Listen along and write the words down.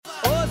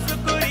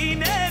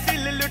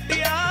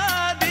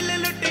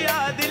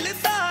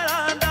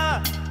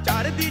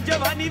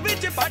जवानी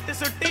विच पट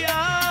सुटिया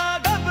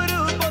गबरू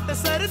पुत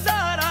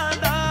सरदारां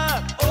दा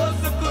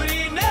उस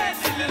कुड़ी ने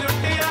दिल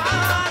लुटिया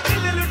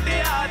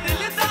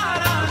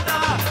दिलदारां दा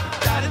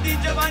प्यार दी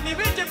जवानी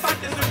विच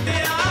पट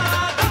सुटिया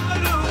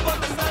गबरू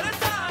पुत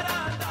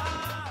सरदारां दा.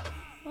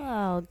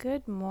 Well,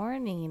 good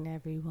morning,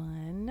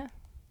 everyone.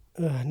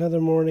 Another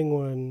morning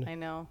one. I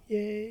know.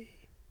 Yay.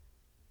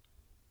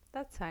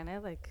 That's fine.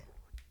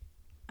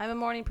 I'm a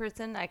morning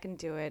person. I can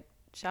do it.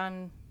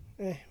 Sean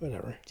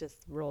Whatever.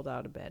 just rolled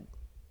out of bed.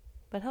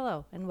 But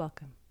hello and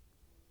welcome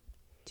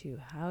to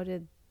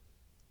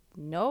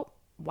Nope.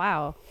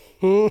 Wow.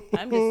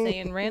 I'm just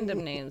saying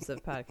random names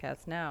of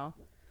podcasts now.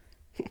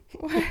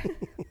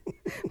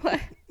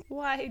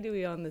 Why do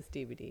we own this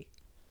DVD?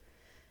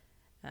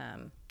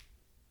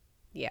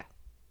 Yeah.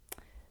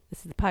 This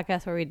is the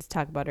podcast where we just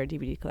talk about our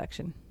DVD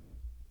collection.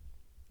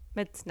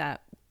 It's not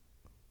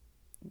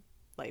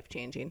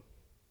life-changing.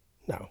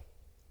 No.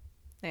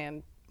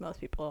 And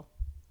most people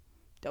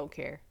don't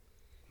care.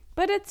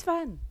 But it's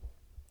fun.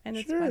 And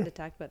it's fun to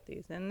talk about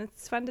these. And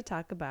it's fun to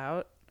talk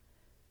about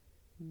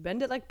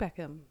Bend It Like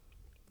Beckham,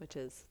 which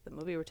is the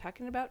movie we're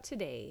talking about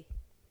today.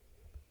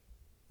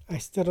 I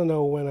still don't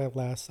know when I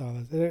last saw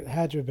this. It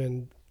had to have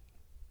been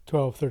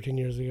 12, 13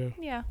 years ago.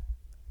 Yeah.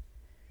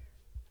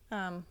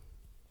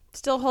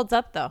 Still holds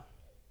up, though.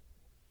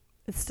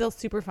 It's still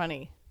super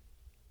funny.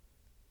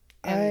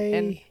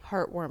 And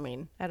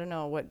heartwarming. I don't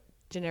know what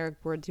generic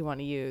words you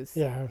want to use.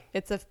 Yeah.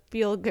 It's a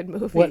feel-good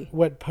movie.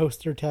 What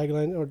poster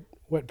tagline or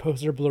what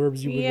poster blurbs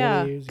you would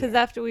want to use? Because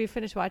after we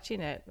finished watching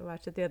it, we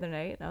watched it the other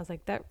night, and I was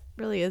like, that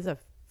really is a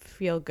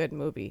feel-good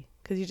movie.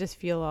 Because you just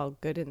feel all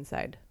good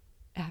inside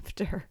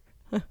after.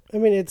 I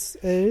mean, it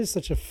is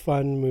such a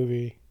fun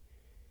movie.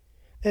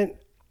 And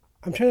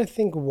I'm trying to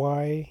think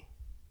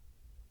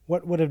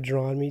what would have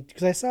drawn me.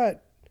 Because I saw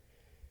it,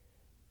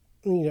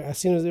 as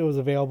soon as it was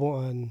available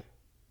on,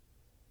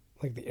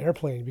 like, the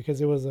airplane.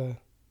 Because it was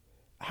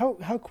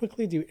how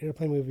quickly do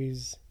airplane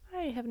movies...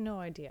 I have no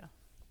idea.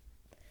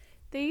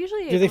 They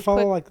usually... Do they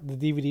follow, like, the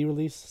DVD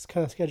release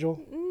kind of schedule?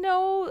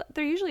 No,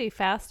 they're usually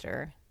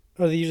faster.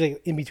 Or are they usually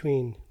in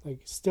between?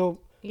 Like,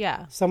 still...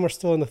 Yeah. Some are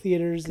still in the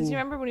theaters. Because you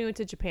remember when we went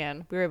to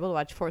Japan, we were able to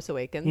watch Force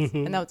Awakens,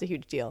 and that was a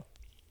huge deal.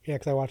 Yeah,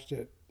 because I watched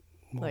it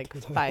like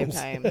times. 5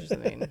 times or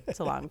something. It's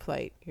a long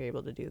flight. You're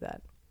able to do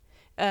that.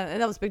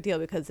 And that was a big deal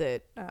because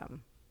it...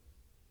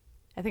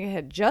 I think it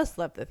had just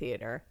left the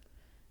theater.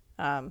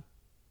 But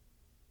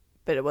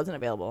it wasn't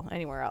available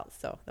anywhere else,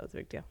 so that was a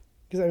big deal.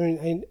 Because I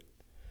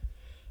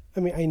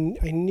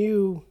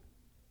knew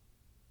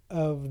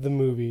of the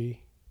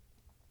movie,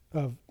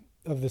 of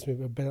this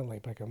movie, of Bend It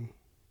Like Beckham.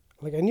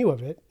 Like, I knew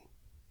of it,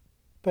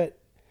 but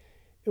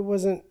it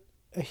wasn't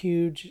a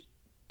huge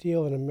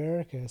deal in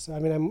America. So, I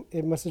mean,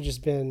 it must have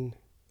just been,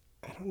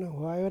 I don't know,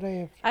 why would I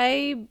have...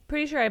 I'm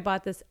pretty sure I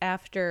bought this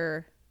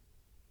after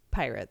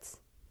Pirates.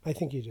 I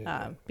think you did.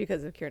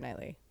 Because of Keira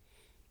Knightley.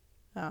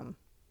 And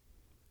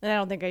I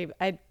don't think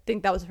I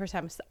think that was the first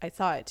time I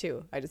saw it,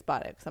 too. I just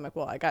bought it because I'm like,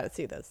 well, I got to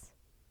see this.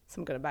 So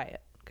I'm going to buy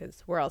it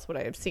because where else would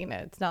I have seen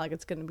it? It's not like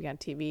it's going to be on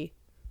TV.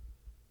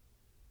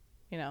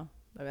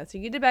 That's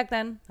what you did back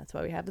then. That's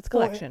why we have this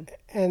collection.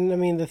 Well, and I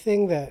mean, the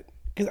thing that...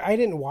 Because I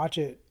didn't watch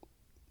it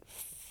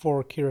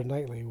for Keira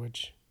Knightley,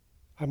 which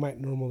I might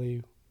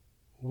normally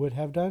would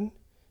have done.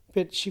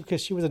 But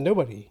because she was a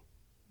nobody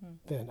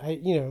then.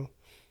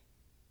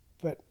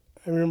 But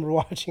I remember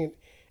watching it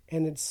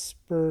and it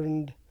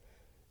spurned...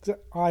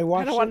 I don't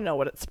want to know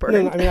what it spurred.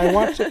 No, I mean, I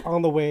watched it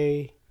on the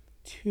way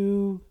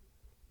to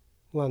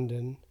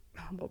London.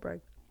 Humble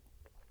brag.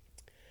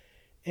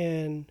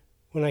 And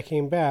when I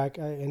came back,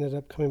 I ended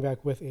up coming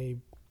back with a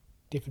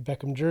David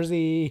Beckham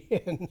jersey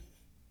and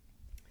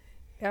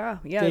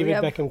David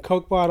Beckham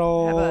Coke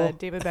bottle. I have a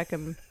David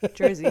Beckham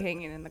jersey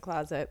hanging in the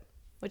closet,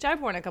 which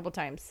I've worn a couple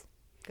times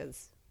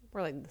because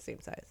we're like the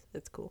same size.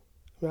 It's cool.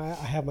 I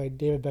have my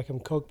David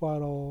Beckham Coke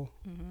bottle.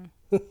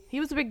 Mm-hmm. He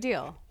was a big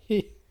deal.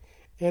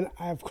 And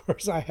of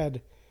course I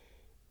had,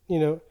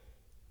 I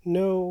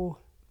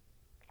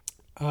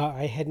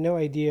had no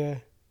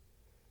idea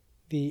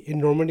the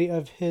enormity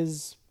of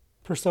his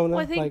persona.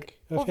 Well, I think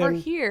over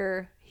him.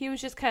 Here, he was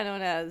just kind of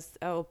known as,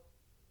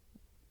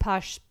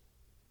 Posh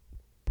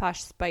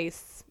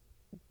Spice,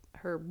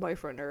 her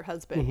boyfriend or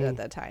husband at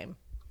that time.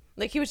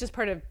 Like, he was just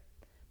part of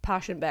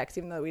Posh and Becks,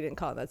 even though we didn't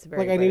call him. That's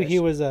very I British. knew he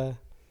was a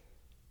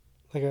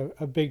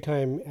big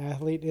time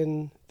athlete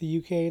in the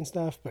UK and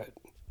stuff, but,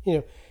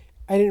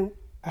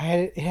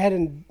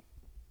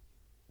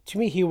 to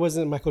me, he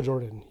wasn't Michael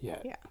Jordan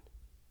yet.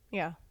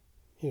 Yeah.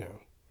 Yeah.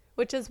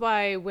 Which is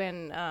why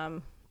when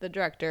the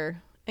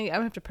director, I'm going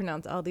to have to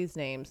pronounce all these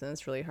names, and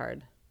it's really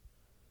hard.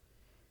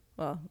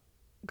 Well,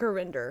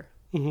 Gurinder.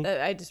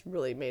 I just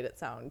really made it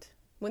sound,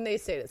 when they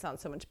say it, it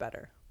sounds so much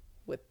better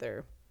with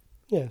their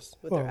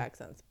their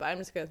accents. But I'm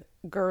just going to,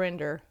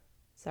 Gurinder,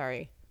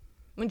 sorry.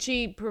 When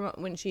she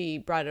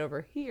brought it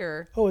over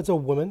here. Oh, it's a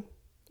woman?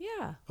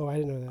 Yeah. Oh, I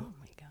didn't know that. Oh,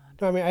 my God.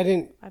 No, I mean, I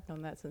didn't. I've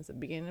known that since the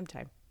beginning of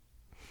time.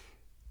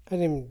 I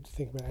didn't even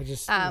think about it. I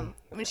just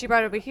When she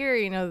brought it over here,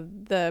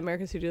 the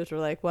American studios were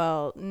like,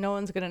 well, no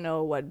one's going to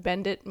know what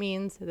Bend It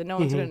means. Then no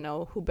one's going to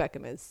know who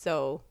Beckham is.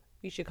 So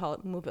we should call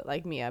it Move It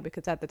Like Mia,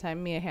 because at the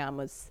time Mia Hamm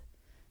was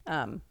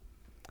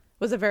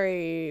a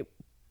very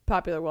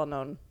popular,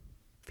 well-known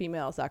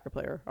female soccer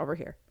player over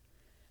here.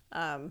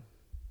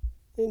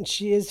 and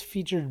she is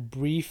featured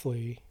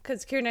briefly.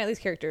 Because Keira Knightley's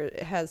character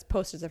has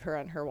posters of her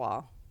on her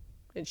wall.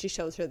 And she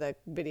shows her the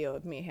video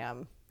of Mia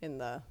Hamm in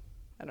the,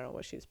 I don't know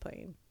what she's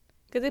playing.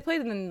 Because they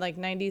played in the,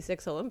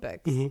 96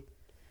 Olympics.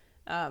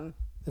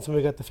 That's when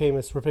we got the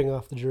famous ripping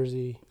off the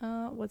jersey.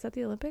 Was that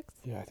the Olympics?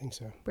 Yeah, I think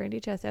so.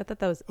 Brandy Chastain. I thought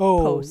that was Oh.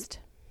 post.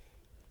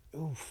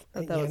 Oof. I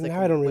thought that Yeah, was,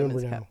 now I don't remember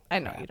women's now. cup. I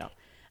know you don't.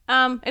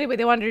 Anyway,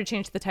 they wanted her to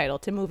change the title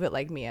to Move It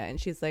Like Mia.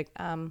 And she's like,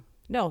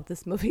 no,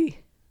 this movie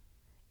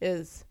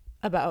is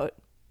about...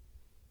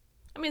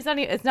 I mean,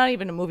 it's not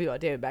even a movie about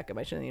David Beckham.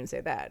 I shouldn't even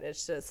say that.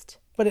 It's just...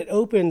 But it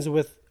opens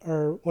with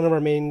one of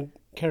our main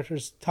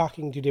characters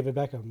talking to David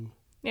Beckham.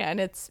 Yeah, and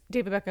it's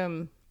David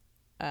Beckham...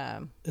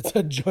 It's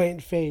a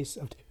giant face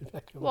of David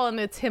Beckham. Well, and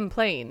it's him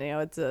playing.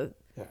 It's a...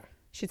 Yeah.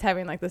 She's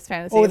having like this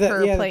fantasy of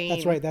her playing.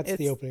 That's right. That's the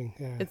It's- opening.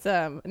 Yeah. It's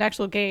an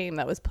actual game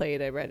that was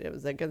played. I read it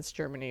was against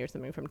Germany or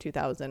something from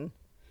 2000.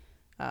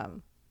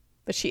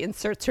 But she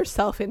inserts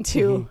herself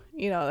into,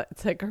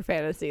 it's like her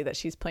fantasy that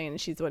she's playing,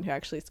 and she's the one who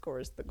actually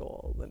scores the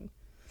goal. And,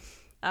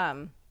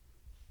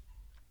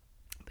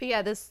 but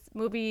yeah, this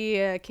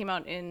movie came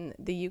out in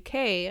the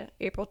UK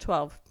April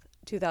 12th,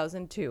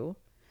 2002.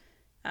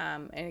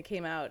 And it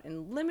came out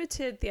in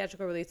limited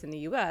theatrical release in the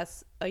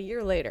US a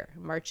year later,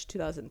 March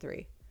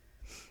 2003.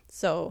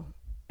 So,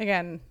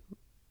 again,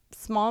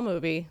 small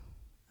movie.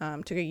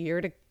 Took a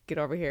year to get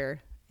over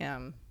here.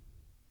 And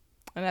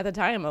at the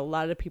time, a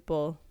lot of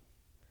people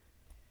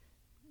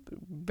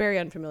very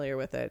unfamiliar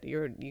with it.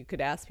 You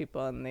could ask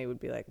people, and they would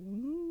be like,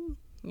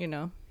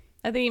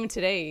 I think even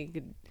today,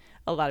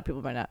 a lot of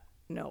people might not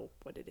know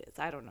what it is.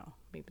 I don't know.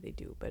 Maybe they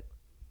do, but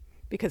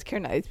because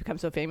Keira Knightley's become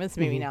so famous,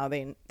 maybe now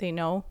they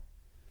know.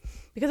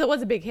 Because it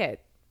was a big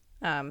hit.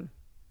 It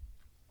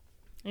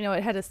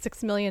had a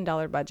 $6 million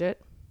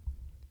budget,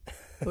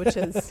 which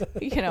is,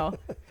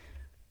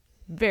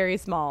 very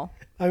small.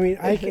 I mean,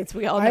 I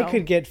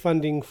could get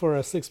funding for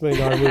a $6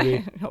 million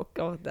movie.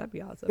 Oh, that'd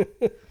be awesome.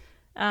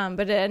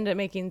 But it ended up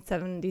making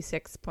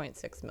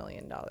 $76.6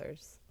 million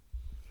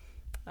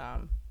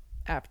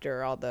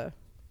after all the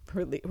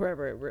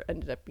wherever it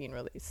ended up being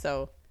released.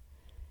 So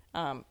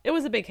it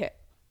was a big hit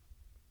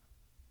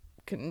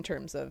in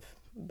terms of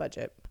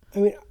budget. I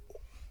mean,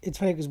 it's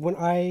funny because when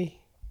I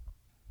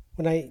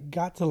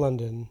got to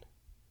London,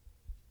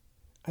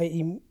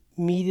 I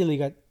immediately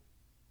got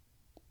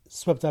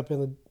swept up in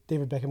the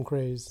David Beckham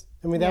craze.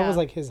 I mean, that was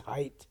like his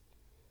height.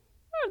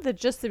 Or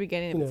just the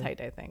beginning of his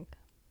height, I think.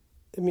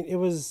 I mean,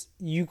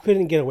 you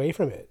couldn't get away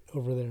from it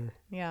over there.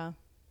 Yeah.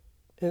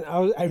 And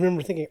I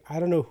remember thinking, I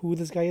don't know who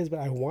this guy is, but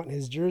I want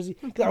his jersey.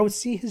 Because I would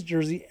see his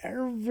jersey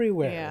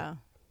everywhere.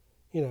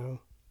 Yeah.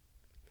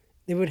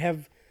 They would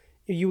have,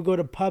 you would go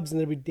to pubs and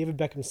there'd be David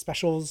Beckham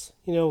specials,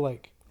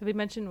 like. Have we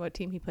mentioned what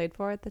team he played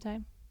for at the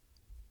time?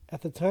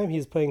 At the time, he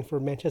was playing for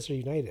Manchester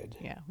United.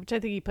 Yeah, which I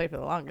think he played for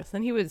the longest.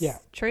 Then he was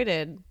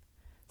traded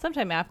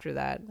sometime after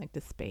that, like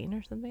to Spain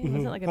or something. Mm-hmm.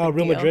 Wasn't it like a big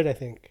Real deal? Madrid, I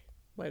think.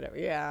 Whatever,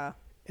 yeah.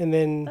 And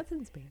then That's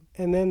in Spain.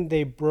 And then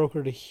they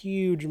brokered a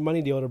huge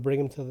money deal to bring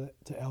him to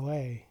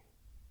LA.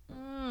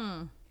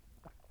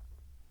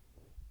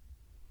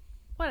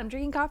 What? I'm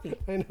drinking coffee.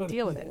 I know.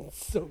 Deal with it.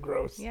 It's so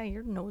gross. Yeah,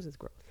 your nose is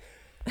gross.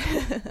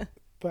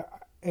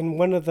 And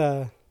one of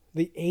the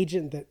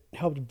agent that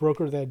helped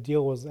broker that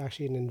deal was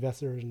actually an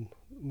investor in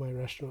my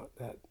restaurant.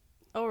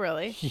 Oh,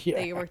 really? Yeah.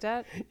 That you worked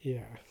at?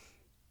 Yeah.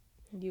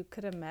 You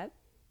could have met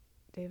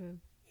David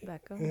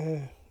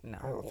Beckham? No.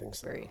 I don't think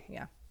so.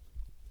 Yeah.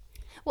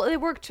 Well,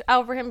 it worked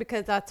out for him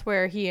because that's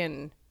where he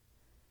and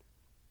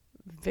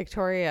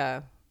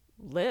Victoria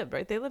live,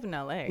 right? They live in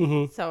LA.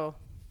 Mm-hmm. So,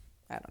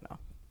 I don't know.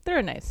 They're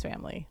a nice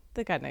family.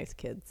 They got nice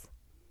kids.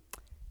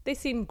 They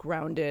seem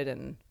grounded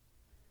and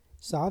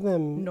Saw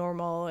them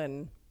normal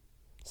and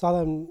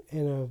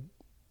in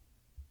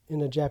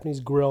a Japanese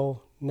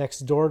grill next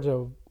door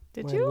to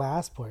Did my you?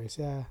 last place.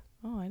 Yeah.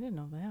 Oh, I didn't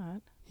know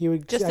that. He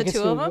would Just I the guess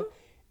two he of would- them?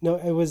 No,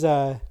 it was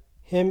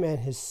him and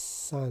his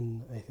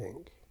son, I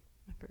think.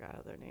 I forgot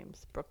all their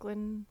names.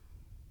 Brooklyn?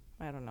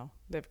 I don't know.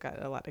 They've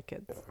got a lot of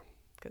kids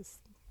because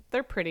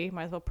they're pretty.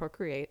 Might as well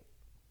procreate.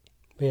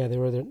 But yeah, they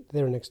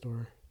were next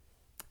door.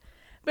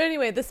 But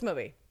anyway, this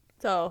movie.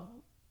 So,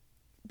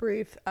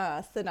 brief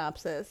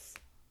synopsis.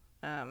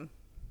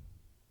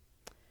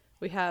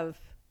 We have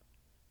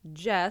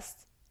Jasminder.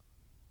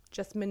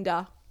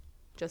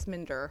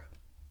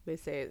 They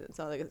say it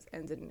sounds like it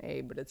ends in an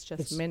A, but it's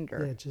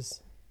Jasminder. It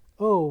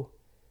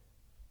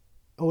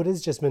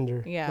is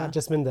Jasminder. Yeah. Not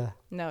Jasminda.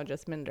 No,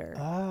 Jasminder.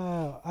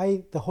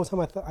 The whole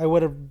time I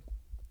would have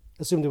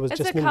assumed it was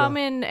It's Jasminda. a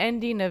common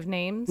ending of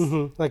names.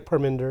 Mm-hmm, like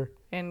Parminder.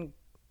 And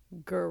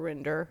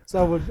Gurinder. So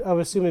I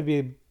would assume it'd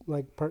be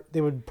like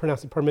they would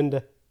pronounce it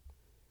Parminda,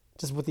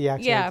 just with the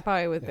accent. Yeah,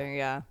 probably with there.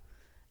 Yeah.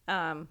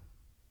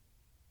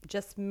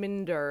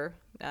 Jasminder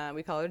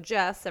We call her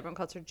Jess. Everyone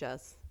calls her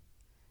Jess,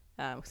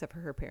 except for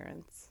her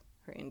parents,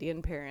 her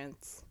Indian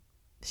parents.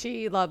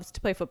 She loves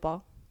to play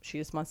football. She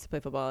just wants to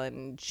play football,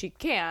 and she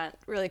can't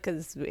really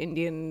because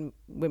Indian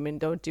women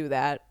don't do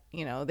that.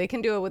 You know, they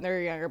can do it when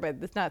they're younger, but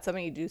it's not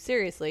something you do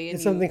seriously. And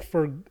It's something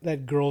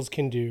that girls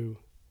can do.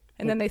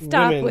 and then they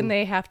stop when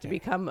they have to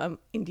become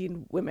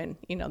Indian women.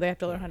 You know, they have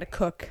to learn how to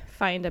cook,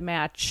 find a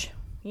match.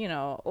 You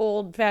know,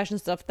 old-fashioned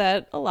stuff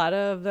that a lot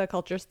of the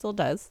culture still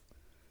does.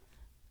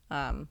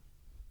 And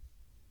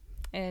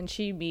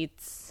she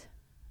meets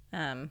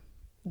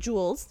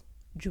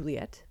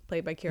Juliet,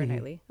 played by Keira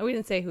Knightley. Oh, we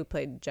didn't say who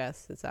played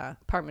Jess. It's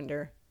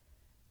Parminder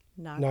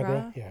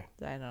Nagra. Yeah.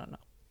 I don't know.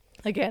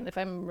 Again, if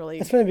I'm really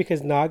That's funny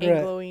because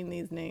Angloing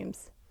these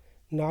names.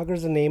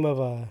 Nagra's the name of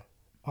a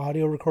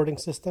audio recording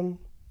system.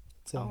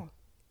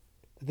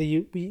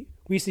 We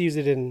used to use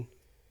it in,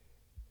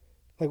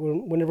 like,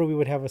 whenever we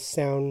would have a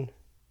sound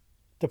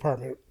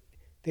department,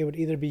 they would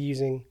either be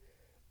using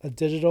a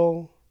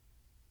digital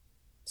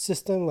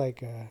system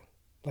like a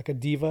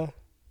Diva,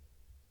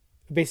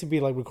 basically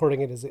like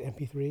recording it as an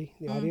MP3,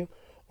 the audio,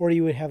 or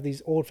you would have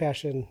these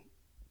old-fashioned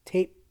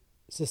tape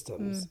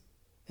systems,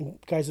 and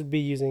guys would be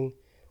using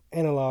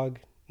analog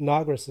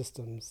Nagra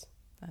systems.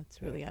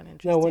 That's really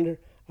uninteresting.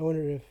 I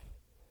wonder if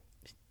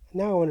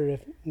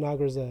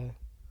Nagra's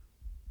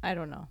I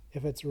don't know.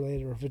 if it's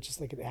related or if it's just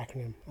like an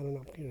acronym. I don't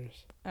know. I'm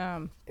curious.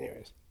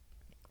 Anyways.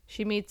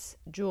 She meets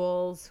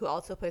Jules, who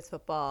also plays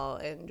football,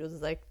 and Jules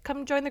is like,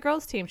 come join the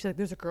girls' team. She's like,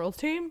 there's a girls'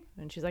 team?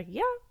 And she's like,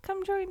 yeah,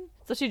 come join.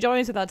 So she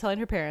joins without telling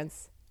her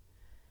parents.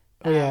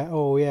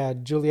 Oh yeah.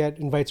 Juliet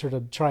invites her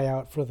to try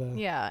out for the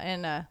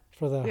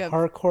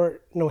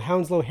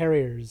Hounslow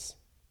Harriers.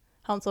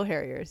 Hounslow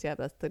Harriers. Yeah,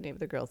 that's the name of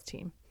the girls'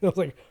 team. I was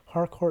like,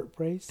 Harcourt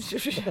Brace?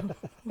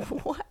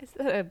 What? Is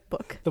that a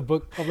book? The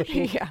book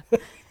publishing? Yeah.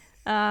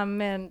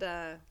 And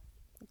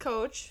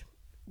Coach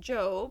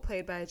Joe,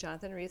 played by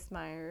Jonathan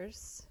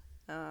Rhys-Meyers,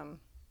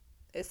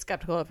 is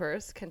skeptical of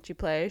hers. Can she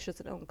play? She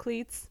doesn't own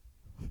cleats.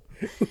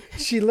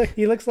 He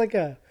looks like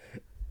a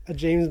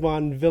James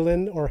Bond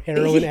villain or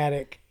heroin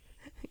addict.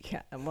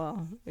 Yeah,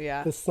 well,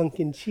 yeah. The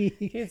sunken cheek.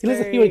 He He's looks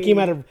like he came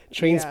out of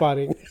Train yeah.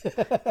 Spotting.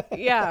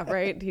 Yeah,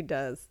 right. He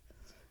does.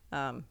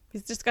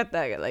 He's just got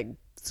that like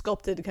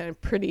sculpted kind of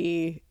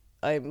pretty.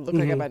 I look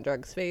like I'm on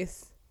drugs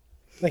face,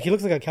 Like he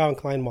looks like a Calvin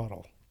Klein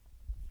model.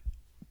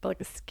 but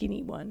like a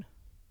skinny one.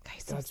 God,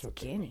 he's so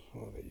skinny.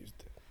 They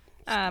used it.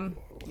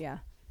 Yeah.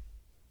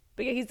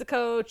 But yeah, he's the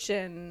coach,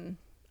 and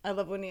I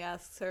love when he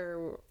asks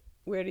her,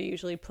 "Where do you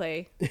usually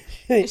play?"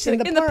 She's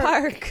like, in the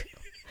park.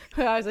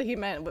 I was like, he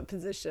meant what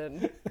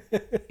position?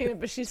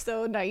 But she's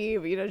so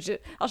naive. You know, she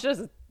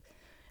doesn't.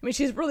 I mean,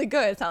 she's really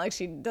good. It's not like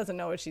she doesn't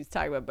know what she's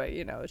talking about, but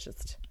you know, it's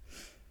just.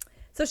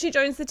 So she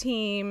joins the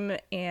team,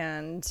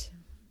 and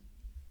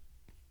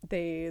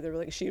they're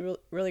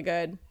really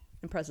good.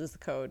 Impresses the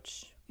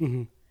coach.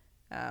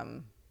 Mm-hmm.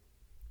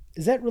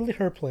 Is that really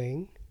her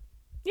playing?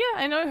 Yeah,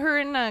 I know her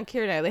and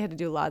Keira Knightley had to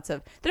do lots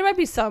of. There might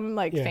be some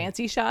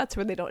fancy shots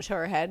where they don't show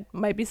her head.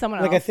 Might be someone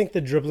else. I think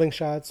the dribbling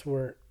shots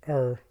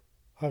are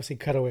obviously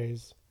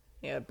cutaways.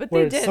 Yeah, but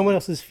where they it's did someone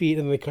else's feet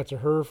and then they cut to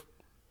her,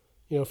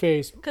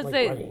 face. because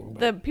running,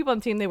 the people on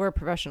the team, they were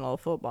professional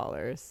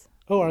footballers.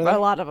 Oh, are they? A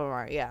lot of them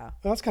are. Yeah.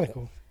 Oh, that's kind of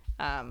cool.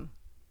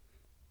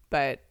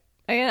 But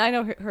I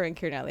know her and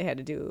Keira Knightley had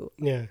to do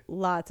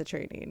lots of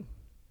training.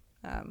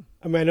 I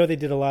mean, I know they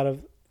did a lot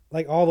of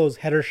all those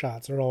header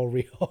shots are all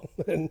real,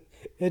 and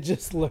it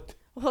just looked.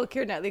 Well,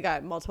 Keira Knightley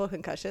got multiple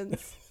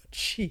concussions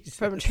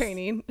from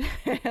training,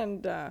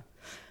 and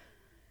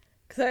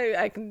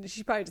because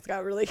she probably just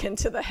got really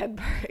into the head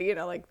part,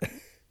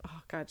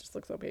 oh god, it just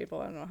looks so painful.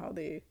 I don't know how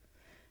they.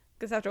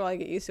 Because after a while, I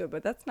get used to it,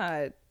 but that's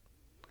not.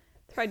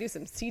 Probably do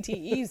some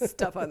CTE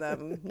stuff on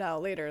them now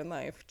later in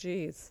life.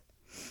 Jeez.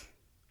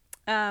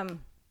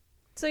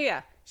 So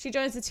yeah, she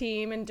joins the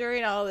team, and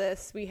during all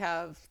this, we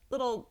have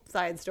little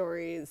side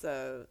stories.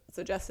 So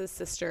Jess's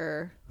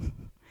sister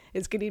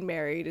is getting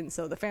married, and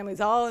so the family's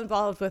all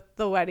involved with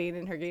the wedding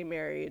and her getting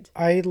married.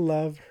 I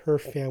love her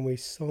family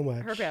so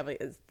much. Her family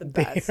is the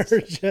best. They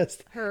are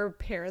just her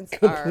parents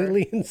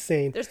completely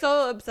insane. They're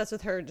so obsessed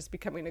with her just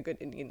becoming a good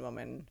Indian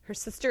woman. Her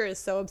sister is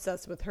so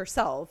obsessed with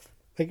herself.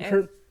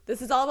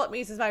 This is all about me.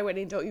 This is my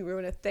wedding. Don't you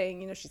ruin a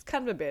thing. She's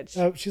kind of a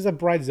bitch. She's a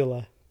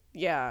bridezilla.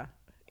 Yeah.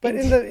 But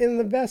in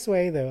the best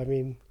way, though. I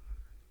mean,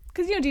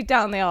 because deep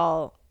down they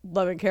all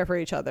love and care for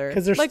each other.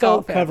 Because they're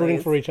still covering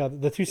for each other.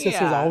 The two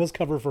sisters always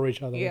cover for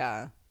each other.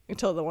 Yeah,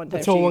 until the one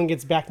time one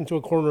gets backed into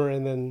a corner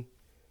and then.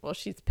 Well,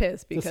 she's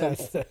pissed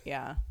because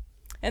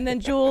and then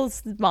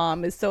Jules'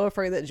 mom is so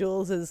afraid that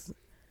Jules is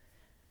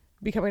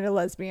becoming a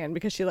lesbian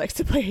because she likes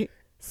to play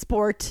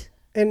sport.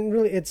 And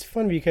really, it's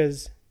fun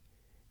because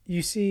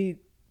you see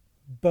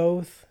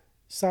both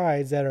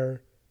sides that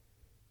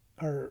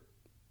are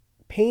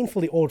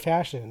painfully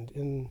old-fashioned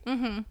in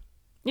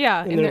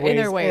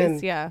their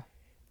ways,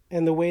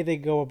 and the way they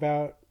go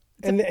about,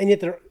 and yet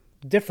they're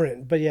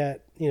different, but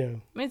yet I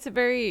mean,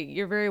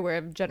 you're very aware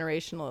of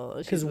generational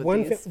issues.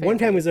 Because one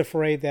family is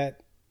afraid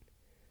that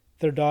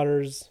their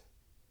daughters,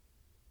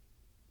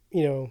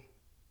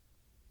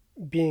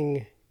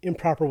 being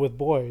improper with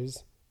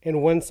boys,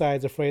 and one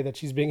side's afraid that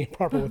she's being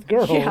improper with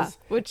girls. Yeah,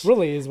 which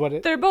really is what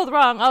it. They're both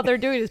wrong. All they're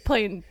doing is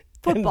playing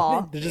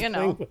football. They're just you know.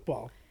 playing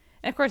football.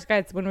 And of course,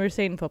 guys, when we're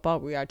saying football,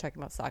 we are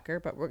talking about soccer,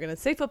 but we're going to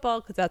say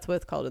football because that's what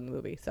it's called in the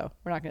movie. So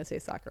we're not going to say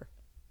soccer.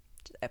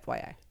 Just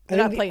FYI. They're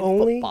not playing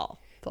football.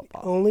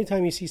 Only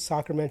time you see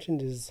soccer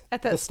mentioned is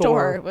At that the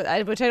store,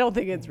 which I don't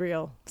think is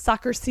real.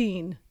 Soccer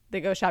scene. They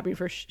go shopping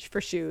for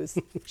shoes.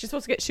 She's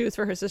supposed to get shoes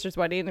for her sister's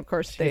wedding. And of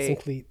course, She gets some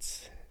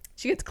cleats.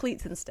 She gets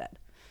cleats instead.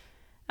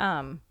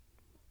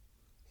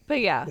 But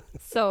yeah,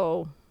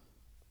 so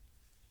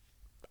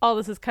all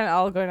this is kind of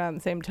all going on at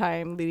the same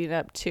time, leading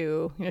up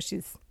to,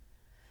 she's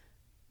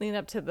leading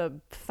up to the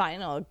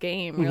final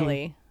game,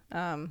 really.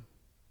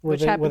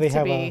 Which happens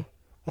to be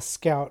a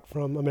scout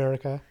from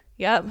America.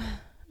 Yep.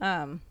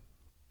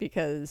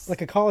 Because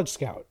like a college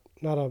scout,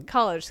 not a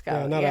college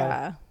scout.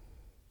 Yeah.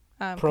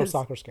 Pro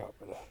soccer scout.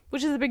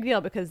 Which is a big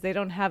deal because they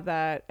don't have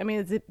that. I mean,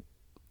 it's a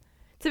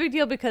big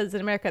deal because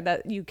in America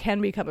that you can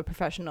become a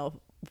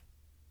professional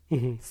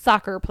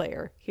soccer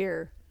player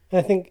here.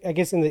 And I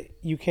guess in the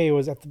UK it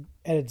was at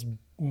its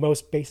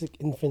most basic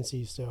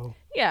infancy still.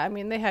 Yeah, I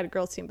mean they had a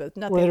girls team, but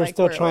nothing. Where they're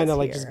still trying to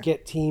here. just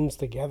get teams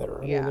together.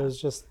 I mean, it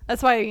was just.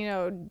 That's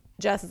why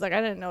Jess is like,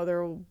 I didn't know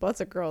there was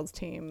a girls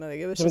team. Like,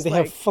 it was just they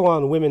have full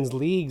on women's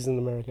leagues in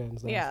America and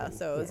stuff. Yeah,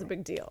 so it was a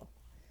big deal.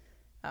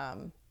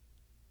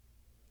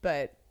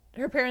 But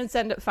her parents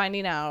end up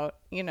finding out,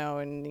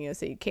 and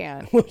so you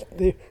can't.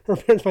 Her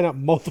parents find out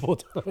multiple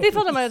times. They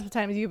told her multiple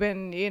times, you've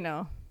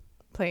been,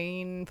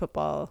 playing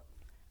football,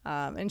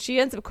 and she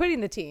ends up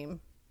quitting the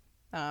team.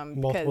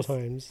 Multiple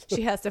times.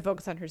 She has to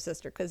focus on her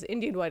sister because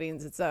Indian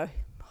weddings, it's a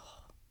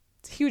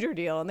huge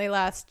ordeal, and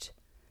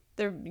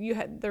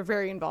they're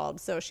very involved.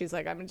 So she's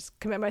like, I'm gonna just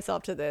commit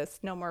myself to this.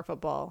 No more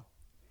football.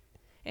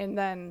 And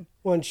then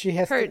she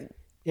has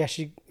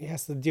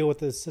to deal with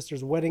the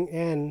sister's wedding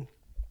and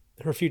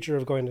her future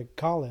of going to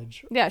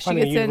college. Yeah, she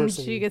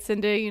gets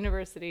into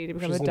university to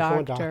become a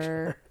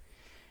doctor.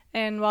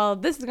 And while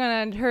this is going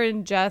on, her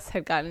and Jess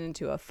had gotten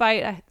into a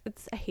fight.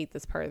 I hate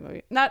this part of the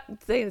movie. Not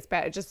saying it's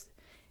bad.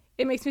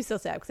 It makes me so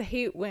sad because I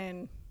hate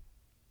when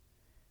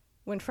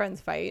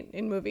friends fight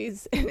in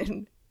movies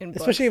and in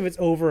books. Especially if it's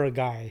over a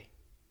guy.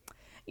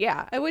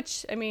 Yeah,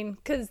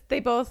 because they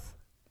both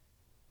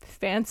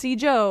fancy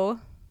Joe,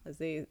 as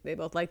they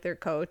both like their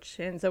coach.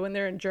 And so when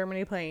they're in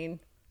Germany playing,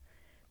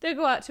 they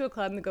go out to a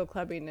club and they go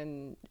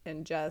clubbing,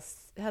 and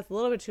Jess has a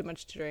little bit too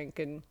much to drink,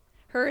 and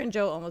her and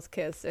Joe almost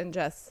kiss, and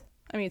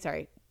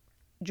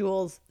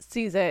Jules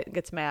sees it and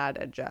gets mad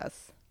at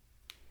Jess.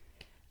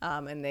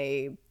 And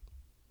they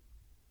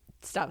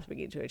stop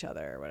speaking to each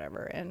other or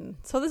whatever. And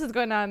so this is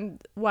going on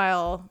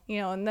while,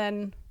 and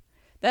then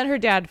her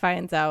dad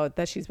finds out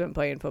that she's been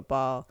playing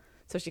football,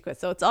 so she quits.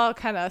 So it's all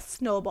kind of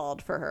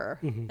snowballed for her.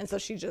 Mm-hmm. And so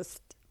she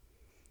just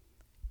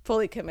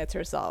fully commits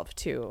herself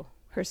to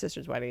her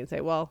sister's wedding and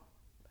say, well,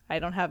 I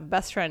don't have a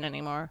best friend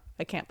anymore.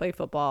 I can't play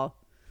football.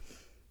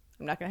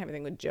 I'm not going to have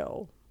anything with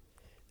Joe.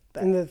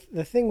 But. And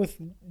the thing with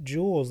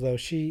Jules, though,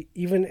 she,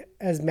 even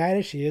as mad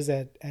as she is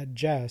at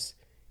Jess,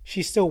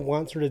 she still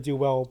wants her to do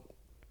well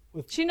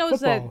with She knows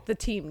football. that the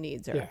team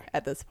needs her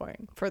at this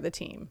point for the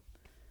team.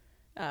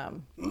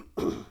 And,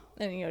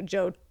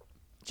 Joe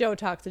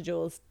talks to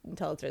Jules and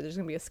tells her there's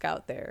going to be a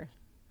scout there.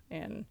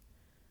 And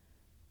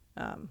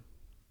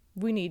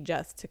we need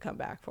Jess to come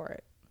back for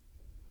it.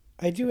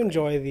 I do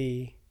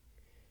enjoy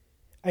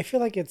I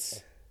feel like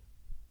it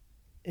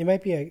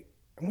might be I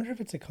wonder if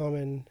it's a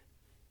common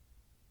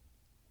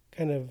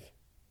kind of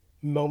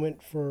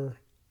moment for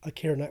a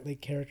Keira Knightley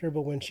character,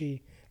 but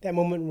that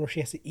moment where she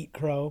has to eat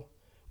crow,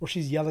 where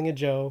she's yelling at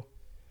Joe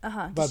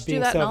about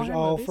being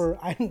selfish,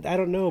 I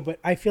don't know, but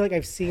I feel like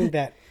I've seen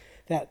that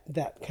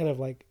kind of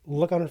like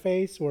look on her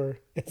face where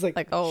it's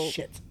like oh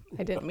shit,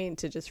 I didn't mean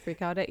to just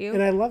freak out at you,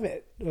 and I love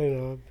it.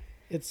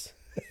 It's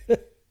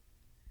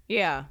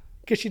yeah,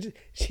 because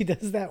she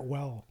does that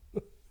well.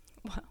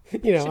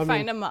 Well,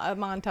 find a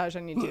montage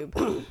on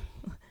YouTube.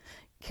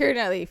 Keira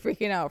Knightley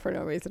freaking out for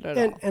no reason at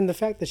all. And the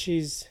fact that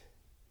she's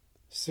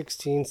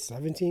 16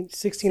 and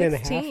a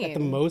half at the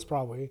most,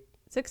 probably.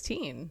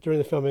 16. During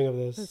the filming of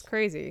this. That's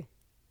crazy.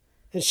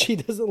 And she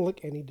doesn't look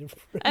any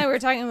different. And we're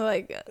talking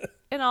like,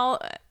 in all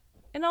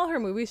her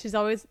movies, she's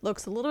always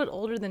looks a little bit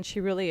older than she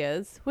really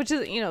is. Which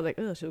is, she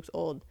looks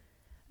old.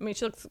 I mean,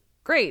 she looks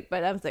great,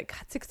 but I was like,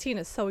 God, 16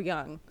 is so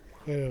young.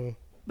 I know.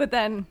 But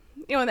then,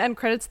 in the end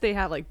credits, they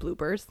have like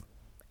bloopers.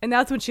 And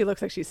that's when she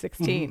looks like she's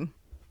 16. Mm-hmm.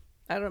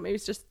 I don't know, maybe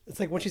it's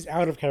like when she's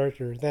out of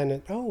character,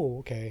 then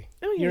okay.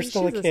 Oh, yeah, you're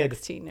still a kid.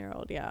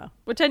 16-year-old, yeah.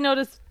 Which I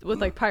noticed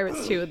with like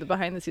Pirates too, the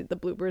behind the scenes, the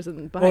bloopers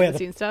and behind the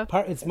scenes stuff.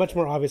 It's much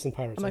more obvious in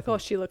Pirates. I'm like,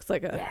 she looks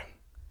like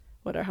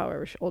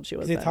however old she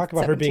was. They talk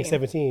about 17. Her being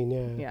 17,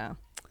 yeah.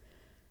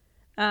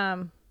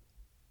 Yeah.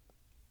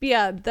 But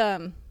yeah,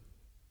 the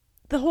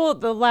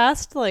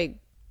last like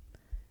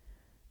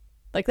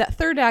that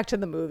third act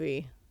of the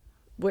movie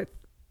with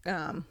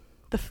the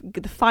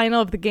final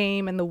of the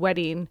game and the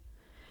wedding,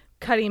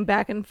 cutting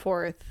back and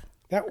forth.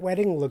 That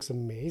wedding looks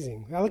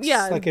amazing. That looks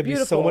Yeah, like it'd be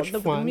beautiful. so much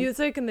the fun.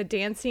 music and the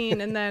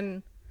dancing, and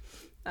then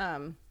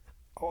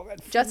Oh,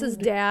 that Jess's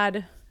food.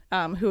 dad,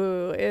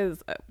 who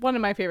is one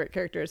of my favorite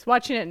characters.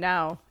 Watching it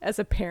now as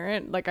a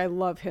parent, like I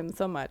love him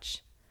so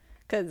much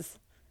because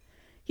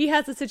he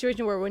has a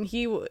situation where when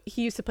he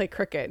used to play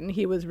cricket and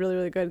he was really,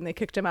 really good, and they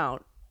kicked him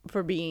out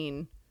for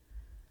being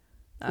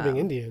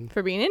Indian.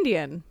 for being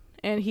Indian.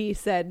 And he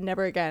said,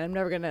 never again. I'm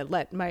never going to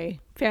let my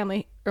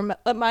family or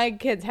let my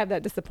kids have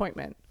that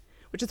disappointment,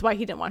 which is why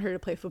he didn't want her to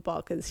play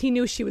football, because he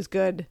knew she was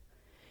good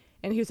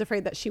and he was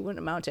afraid that she wouldn't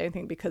amount to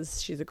anything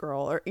because she's a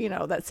girl, or, you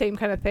know, that same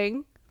kind of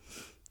thing.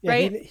 Yeah,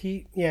 Right?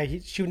 she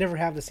would never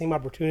have the same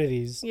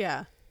opportunities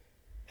Yeah.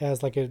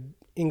 as like an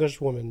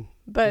English woman.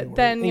 But or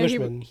then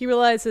Englishman. he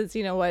realizes,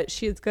 you know what,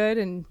 she is good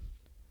and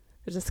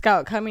there's a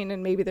scout coming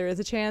and maybe there is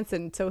a chance.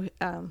 And so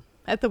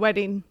at the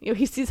wedding, you know,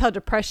 he sees how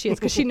depressed she is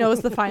because she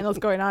knows the final's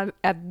going on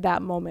at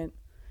that moment.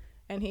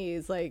 And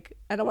he's like,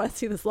 I don't want to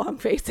see this long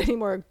face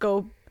anymore.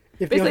 Go.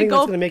 If the only thing that's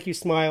going to make you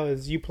smile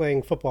is you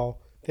playing football,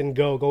 then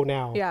go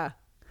now. Yeah.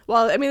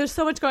 Well, I mean, there's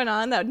so much going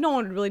on that no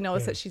one would really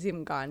notice that she's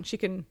even gone. She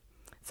can.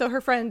 So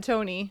her friend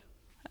Tony,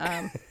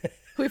 who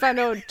we find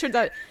out, turns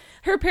out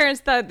her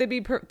parents thought they'd be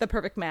the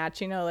perfect match.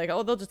 You know, like,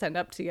 oh, they'll just end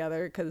up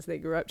together because they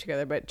grew up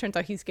together. But it turns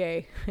out he's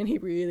gay and he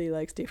really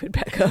likes David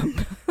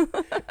Beckham.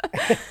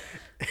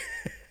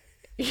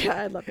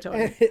 Yeah, I love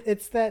Tony. And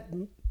it's that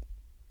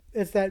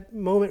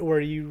moment where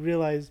you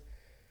realize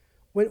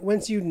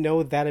once you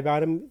know that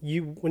about him,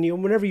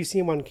 whenever you see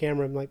him on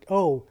camera, I'm like,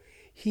 oh,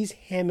 he's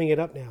hamming it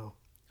up now.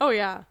 Oh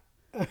yeah.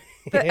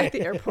 At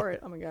the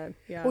airport. Oh my god.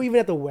 Yeah. Oh, even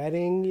at the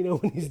wedding, you know,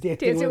 when he's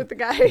Dancing with the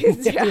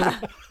guys. Yeah.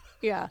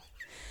 Yeah.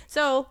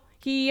 So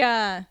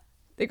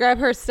they grab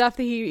her stuff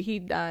that he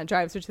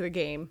drives her to the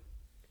game.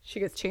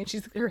 She gets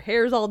changed. Her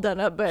hair's all done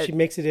up, but she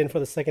makes it in for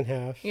the second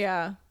half.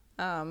 yeah.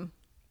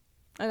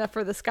 Enough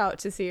for the scout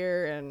to see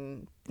her,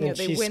 and you know,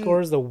 they she win.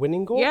 scores the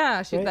winning goal.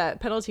 Yeah, she right? that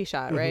penalty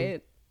shot,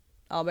 right?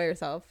 All by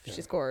herself. Yeah.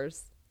 She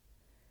scores.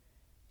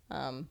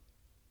 Oh,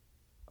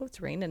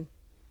 it's raining.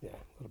 Yeah,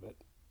 a little bit.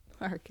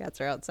 Our cats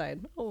are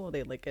outside. Oh,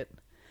 they lick it.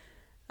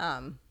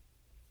 So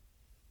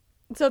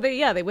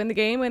they win the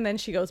game, and then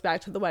she goes back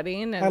to the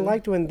wedding. And I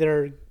liked when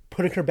they're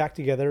putting her back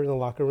together in the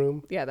locker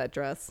room. Yeah, that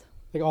dress.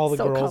 Like all the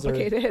So girls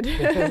complicated.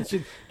 they're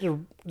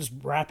just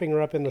wrapping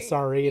her up in the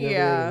sari and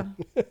everything.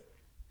 Yeah.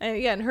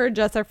 And her and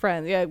Jess are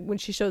friends. Yeah, when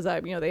she shows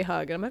up, you know, they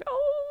hug, and I'm like,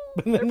 oh,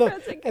 they're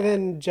friends again. And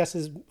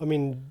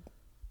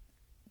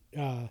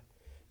then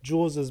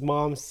Jules's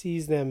mom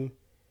sees them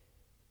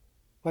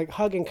like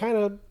hug and kind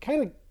of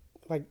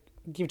like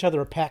give each other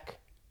a peck.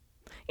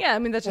 Yeah, I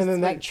mean that's just. And then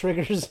like, that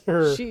triggers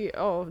her.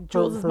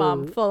 Jules'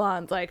 mom full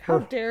on like, how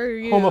dare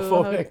you?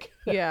 Homophobic.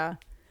 Yeah,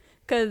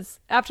 because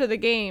after the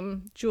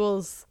game,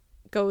 Jules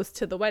goes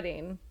to the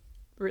wedding,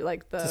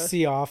 like to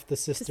see off the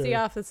sister.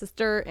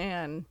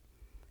 And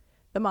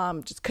the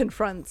mom just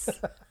confronts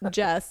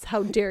Jess.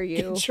 How dare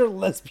you? Get your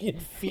lesbian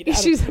feet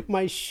out of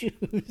my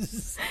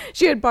shoes.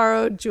 She had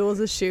borrowed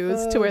Jules'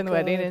 shoes to wear in the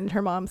wedding, and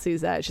her mom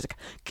sees that. She's like,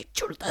 get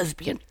your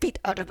lesbian feet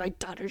out of my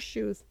daughter's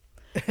shoes.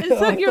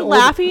 It's like you're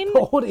laughing. The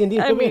old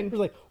Indian I woman mean, was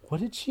like,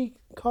 what did she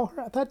call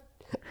her?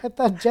 I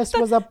thought Jess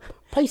was a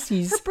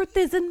Pisces. her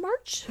birthday's in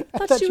March.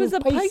 I thought she was a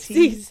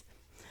Pisces.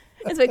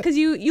 It's like, because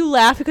you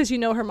laugh because you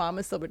know her mom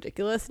is so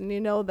ridiculous, and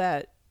you know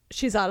that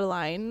she's out of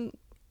line,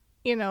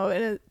 you know,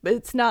 and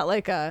it's not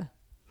like a,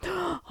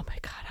 oh my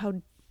God, how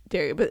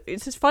dare you? But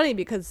it's just funny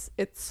because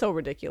it's so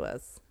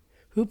ridiculous.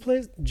 Who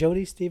plays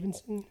Jodie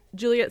Stevenson?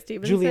 Juliet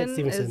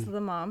Stevenson is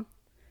the mom.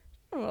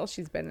 Oh, well,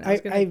 she's been in. I was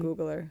going to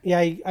Google her. Yeah,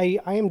 I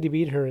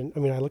IMDb'd her, and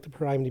I looked up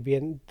her IMDb,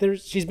 and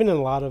she's been in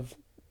a lot of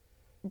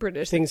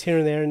British things here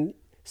and there, and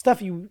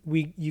stuff you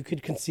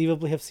could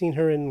conceivably have seen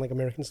her in, like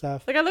American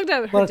stuff. Like I looked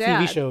at her a lot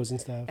dad, of TV shows and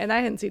stuff, and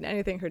I hadn't seen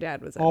anything her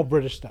dad was in. All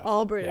British stuff.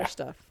 All British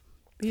stuff.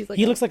 He's like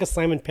he looks like a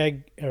Simon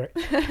Pegg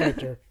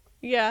character.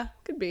 Yeah,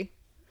 could be.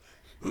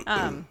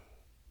 But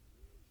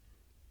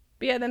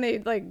yeah, then they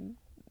like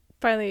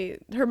finally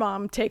her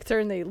mom takes her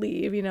and they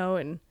leave, you know,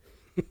 and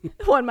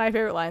one of my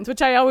favorite lines,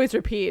 which I always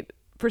repeat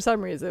for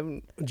some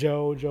reason.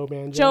 Joe,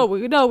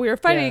 we were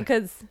fighting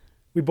because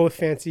we both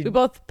fancy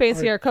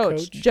our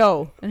coach,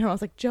 Joe. And her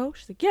mom's like, Joe?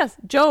 She's like, yes,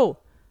 Joe.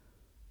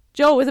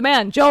 Joe is a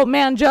man. Joe.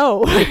 And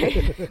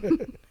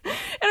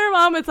her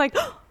mom is like,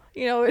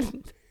 you know.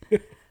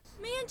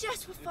 Me and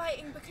Jess were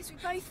fighting because we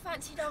both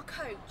fancied our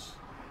coach,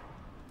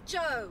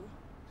 Joe.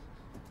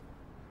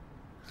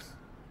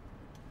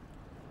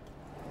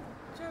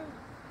 Joe,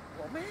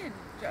 what man?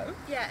 Joe?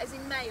 Yeah, as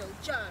in male,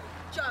 Joe.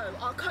 Joe,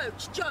 our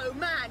coach, Joe,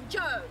 man,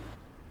 Joe.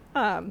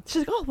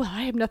 She's like, oh, well,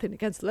 I have nothing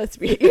against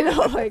lesbian, you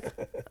know, like,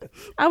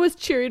 I was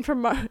cheering for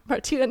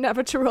Martina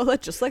Navratilova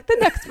just like the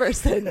next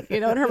person, you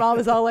know, and her mom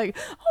is all like,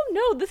 oh,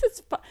 no, this is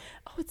fun.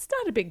 Oh, it's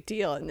not a big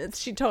deal. And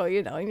she told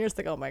you know, and you're just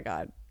like, oh, my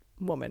God,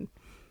 woman.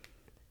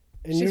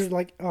 And you're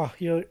like, oh,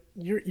 you're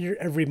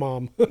every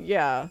mom.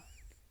 Yeah.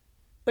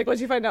 Like,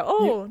 once you find out,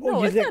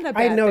 it's not a bad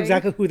I know thing.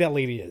 exactly who that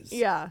lady is.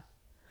 Yeah.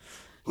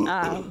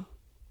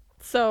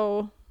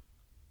 So,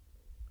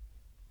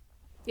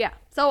 yeah.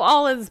 So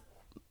all is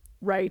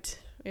right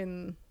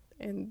in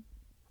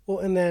Well,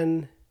 and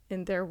then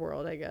their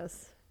world, I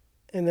guess.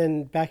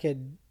 back at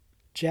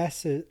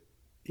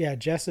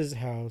Jess's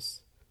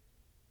house,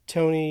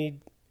 Tony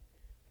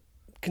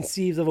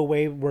conceives of a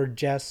way where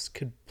Jess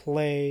could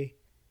play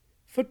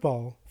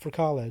football for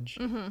college.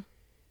 Mm-hmm.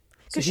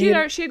 Because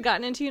she had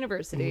gotten into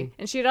university,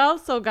 and she had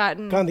also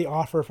gotten the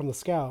offer from the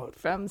scout.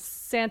 from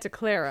Santa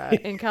Clara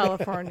in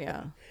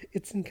California.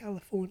 It's in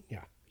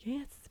California.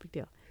 Yeah, it's a big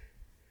deal.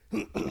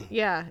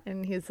 Yeah,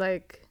 and he's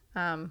like,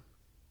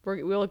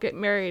 we'll get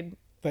married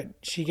But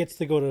she gets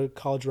to go to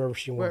college wherever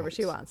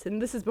she wants. And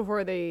this is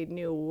before they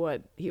knew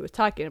what he was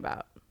talking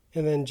about.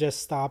 And then Jess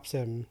stops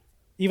him.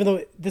 Even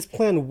though this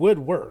plan would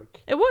work.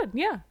 It would,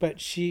 yeah. But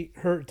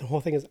the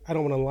whole thing is, I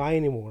don't want to lie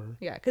anymore.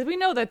 Yeah, because we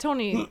know that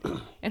Tony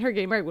and her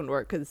getting married wouldn't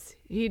work because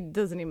he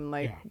doesn't even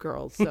like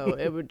girls. So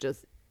it would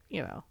just,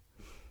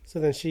 So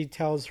then she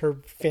tells her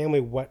family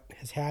what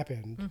has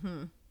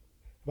happened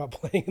about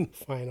playing in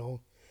the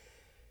final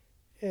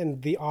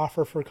and the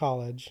offer for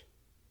college.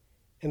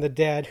 And the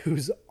dad who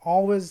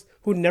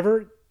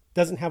never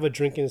doesn't have a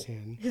drink in his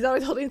hand. He's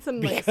always holding some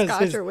like Because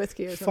scotch his or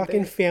whiskey or something.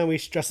 fucking family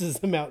stresses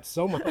him out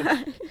so much.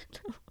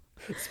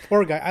 This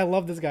poor guy. I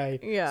love this guy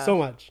so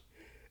much.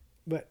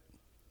 But,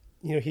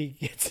 he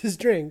gets his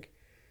drink,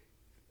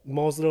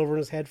 mulls it over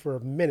his head for a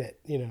minute,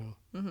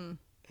 and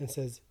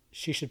says,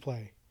 she should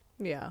play.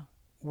 Yeah.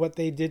 What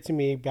they did to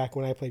me back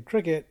when I played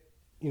cricket,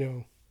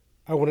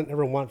 I wouldn't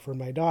ever want for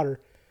my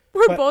daughter.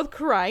 We're both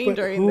crying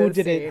during this Who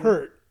did scene. it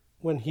hurt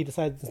when he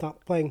decided to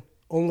stop playing?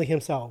 Only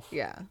himself.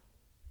 Yeah.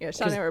 Yeah,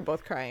 Sean and I were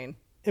both crying.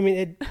 I mean,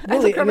 it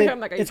really. I'm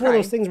like, are you it's one of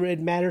those crying? things where it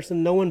matters to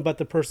no one but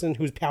the person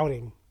who's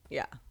pouting.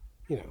 Yeah.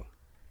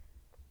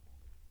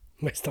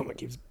 My stomach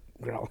keeps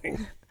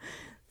growling.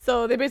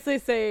 So they basically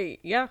say,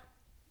 yeah,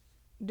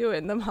 do it.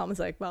 And the mom's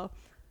like, well,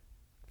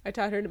 I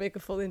taught her to make a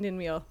full Indian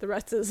meal. The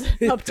rest is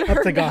up to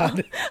her. to now."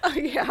 God. Oh,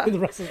 yeah. The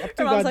rest is up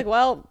to Her mom's God. like,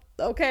 well,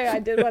 okay, I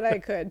did what I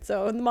could.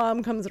 So and the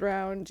mom comes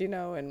around,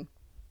 and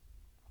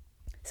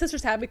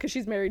sister's happy because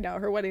she's married now.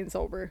 Her wedding's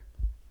over.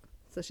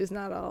 So she's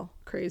not all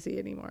crazy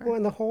anymore. Well,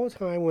 and the whole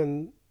time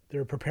when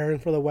they're preparing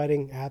for the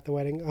wedding,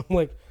 I'm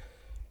like,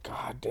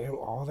 God damn,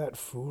 all that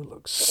food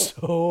looks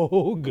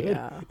so good.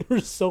 Yeah.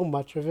 There's so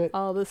much of it.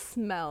 All the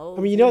smells.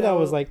 I mean, that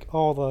was like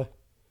all the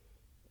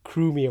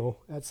crew meal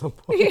at some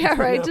point. Yeah,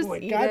 right, I'm just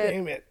like, eat God it.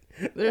 damn it.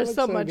 That There's looks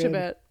so much of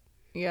good. it.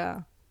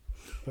 Yeah.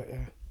 But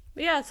yeah.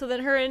 Yeah, so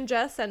then her and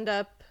Jules end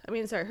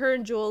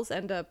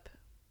up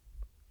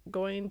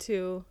going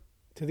to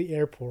the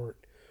airport,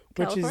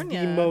 which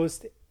California.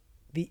 is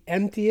the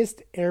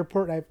emptiest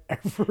airport I've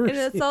ever And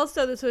seen. it's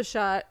also, this was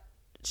shot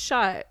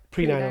Pre-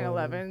 pre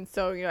 9/11.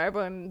 So,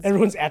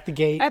 Everyone's at the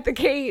gate. at the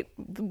gate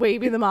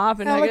waving them off.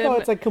 And I like how again,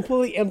 it's like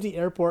completely empty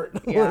airport.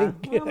 I'm yeah.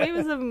 like, Well, maybe it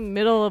was the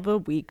middle of a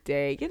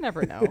weekday. You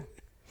never know.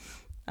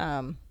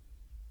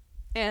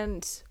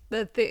 And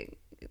the thing,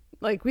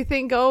 like, we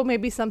think,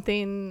 maybe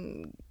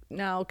something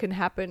now can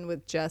happen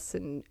with Jess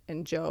and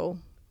Joe.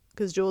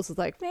 Because Jules is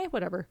like,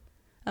 whatever.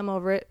 I'm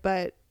over it.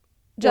 But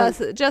Jess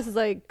is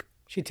like,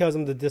 she tells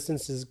him the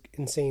distance is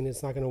insane.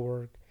 It's not going to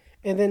work.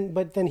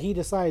 But then he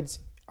decides,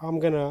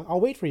 I'll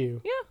wait for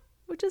you. yeah,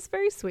 which is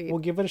very sweet. We'll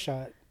give it a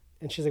shot.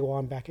 And she's like, well,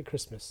 I'm back at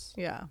Christmas.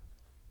 Yeah.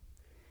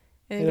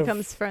 And he And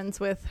becomes friends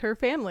with her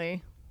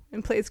family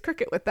and plays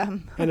cricket with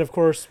them. And of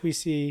course, we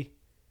see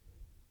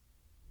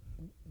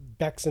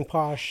Bex and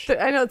Posh.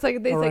 I know, it's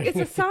like, they Alright. like,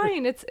 it's a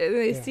sign.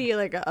 They see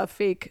like a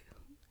fake,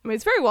 I mean,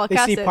 it's very well They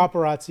casted. see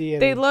paparazzi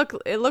and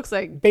It looks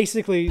like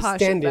basically Posh and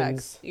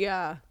stand-ins. Bex.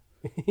 Yeah.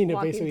 Walking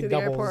Walking basically through the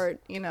doubles.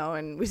 airport,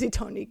 and we see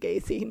Tony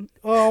gazing.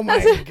 Oh my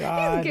He's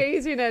God.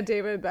 gazing at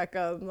David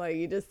Beckham. Like,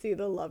 you just see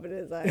the love in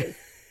his eyes.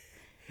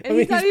 And I mean,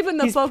 he's not even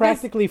the he's focus.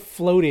 practically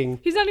floating.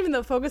 He's not even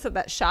the focus of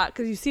that shot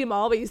because you see him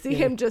all, but you see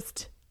him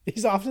just.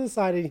 He's off to the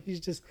side and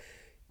he's just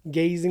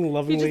gazing He's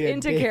lovingly just at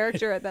into David.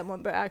 character at that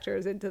moment. The actor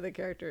is into the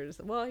characters.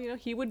 Well,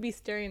 he would be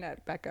staring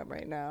at Beckham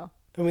right now.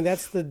 I mean,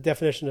 that's the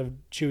definition of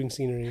chewing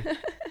scenery.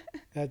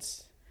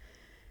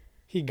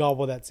 He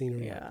gobbled that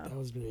scenery Yeah. up. That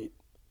was great.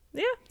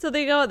 Yeah. So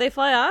they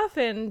fly off,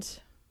 and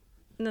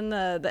then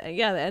the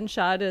end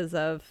shot is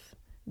of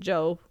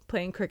Joe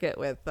playing cricket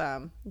with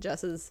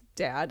Jess's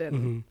dad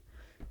and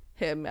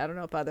him. I don't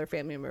know if other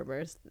family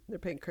members, they're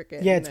playing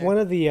cricket. Yeah, and it's one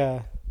of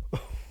the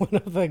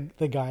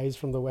the guys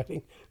from the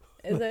wedding.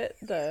 Is it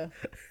the?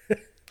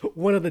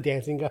 One of the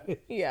dancing guys.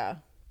 Yeah.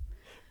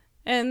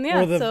 And yeah,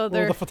 or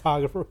or the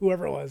photographer,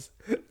 whoever it was.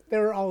 They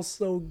were all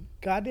so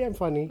goddamn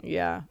funny.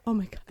 yeah. Oh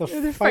my god. The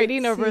They're fight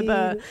fighting over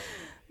the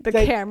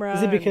That- camera.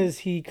 Is it and- because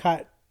he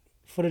caught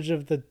footage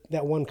of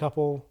that one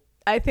couple?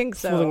 I think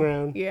so. fooling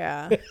around?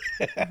 Yeah.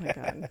 Oh my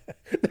god.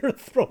 They're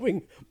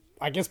throwing,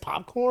 I guess,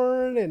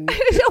 popcorn and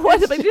What?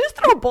 Did you just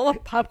throw a bowl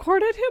of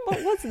popcorn at him? What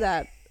was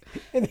that?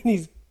 and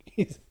then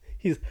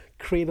he's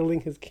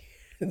cradling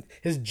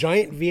his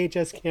giant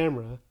VHS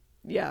camera.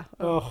 Yeah.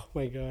 Oh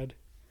my god,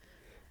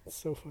 it's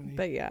so funny.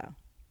 But yeah.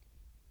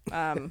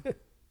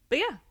 But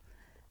yeah.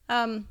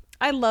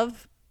 I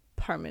love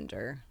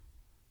Parminder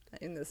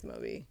in this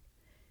movie.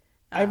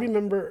 I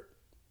remember,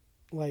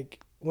 like,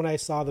 when I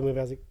saw the movie,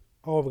 I was like,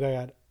 oh my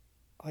god,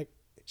 like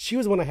she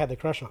was the one I had the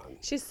crush on,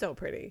 She's so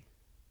pretty.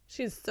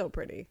 She's so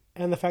pretty.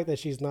 and the fact that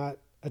she's not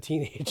a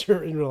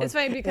teenager in real life, It's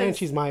funny because and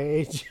she's my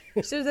age.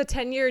 So there's a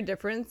 10-year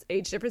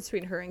age difference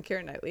between her and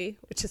Keira Knightley,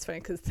 which is funny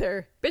because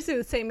they're basically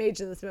the same age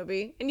in this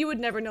movie, and you would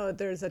never know that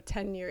there's a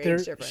 10-year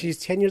age difference. She's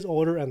 10 years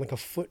older and like a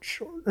foot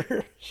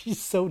shorter. She's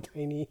so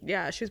tiny.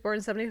 Yeah, she was born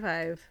in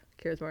 75.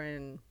 Keira's born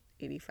in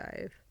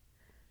 85.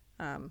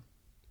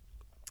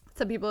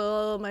 Some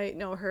people might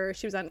know her.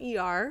 She was on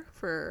ER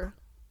for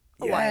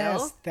a while.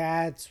 Yes,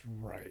 that's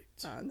right.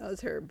 That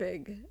was her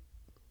big.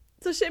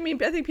 So I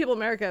mean, I think people in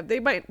America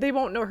they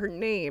won't know her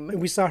name, And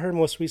we saw her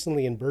most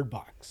recently in Bird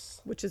Box.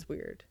 which is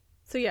weird.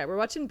 So yeah, we're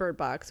watching Bird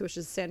Box, which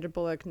is a Sandra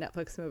Bullock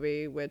Netflix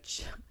movie,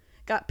 which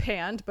got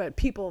panned, but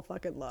people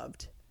fucking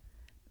loved.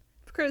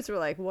 Critics were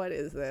like, "What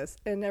is this?"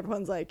 And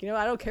everyone's like,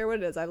 "I don't care what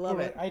it is. I love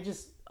it."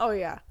 Oh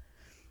yeah,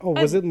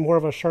 Was it more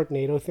of a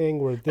Sharknado thing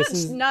where this It's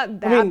is not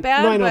that I mean,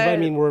 bad, No, I know, but- but I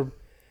mean,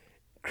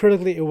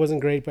 critically it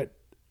wasn't great, but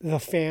the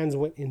fans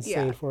went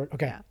insane yeah, for it.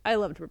 Okay, yeah. I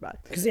loved Bird Box.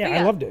 because But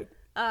I loved it.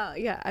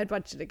 Yeah, I'd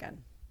watch it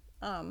again.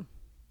 But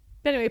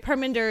anyway,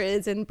 Parminder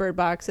is in Bird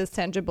Box as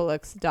Sandra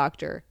Bullock's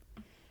doctor,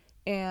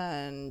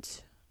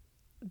 and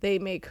they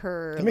make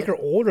her They make her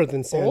older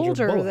than Sandra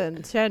Bullock.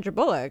 than Sandra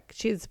Bullock.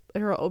 She's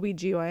her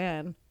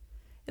OBGYN,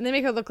 and they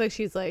make her look like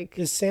she's like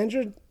Is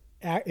Sandra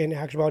in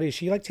actuality? Is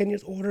she like 10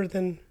 years older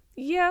than?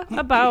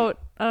 about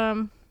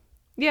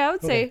yeah, I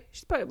would say Okay.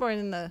 she's probably born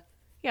in the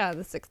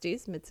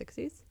 60s, mid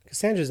 60s. Because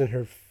Sandra's in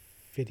her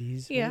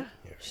 50s. right? Yeah,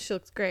 she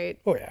looks great.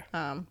 Oh yeah.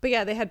 But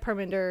yeah, they had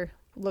Parminder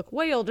look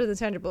way older than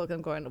Sandra Bullock.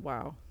 I'm going,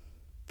 wow.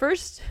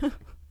 First,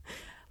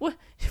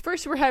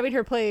 first we're having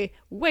her play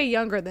way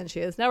younger than she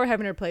is. Now we're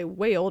having her play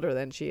way older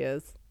than she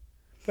is.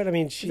 But I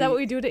mean, Is that what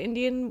we do to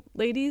Indian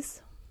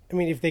ladies? I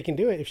mean, if they can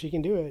do it, if she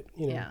can do it,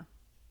 Yeah.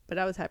 But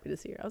I was happy to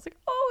see her. I was like,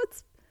 oh,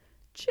 it's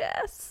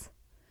Jess.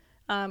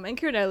 And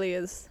Keira Knightley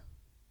is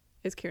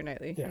Keira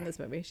Knightley Yeah. in this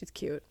movie. She's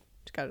cute.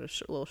 She's got a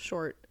little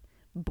short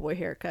boy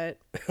haircut.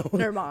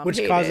 And her mom which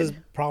hated. causes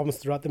problems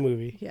throughout the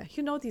movie. Yeah,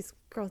 these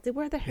girls, they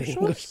wear their hair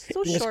English,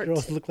 so English short.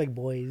 girls look like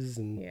boys,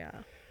 and Yeah.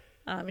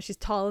 And she's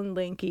tall and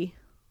lanky.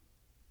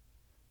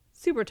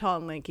 Super tall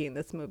and lanky in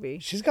this movie.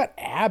 she's got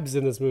abs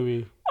in this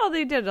movie. Well,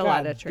 they did a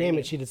lot God of training. damn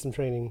it, she did some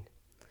training.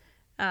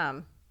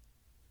 Yeah,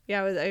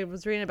 I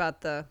was reading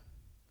about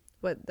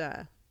what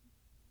the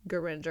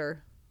Gurinder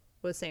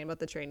was saying about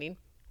the training.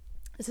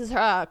 This is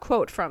a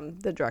quote from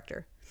the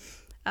director.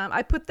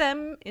 I put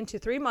them into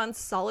 3 months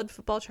solid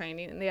football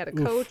training, and they had a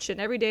coach, and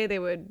every day they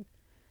would,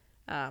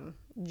 jump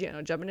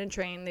in and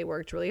train. They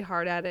worked really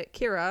hard at it.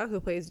 Kira, who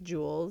plays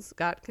Jules,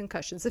 got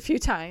concussions a few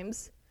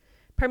times.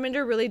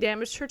 Parminder really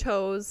damaged her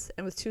toes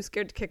and was too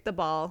scared to kick the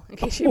ball in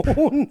case she.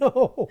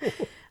 Oh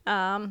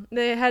no!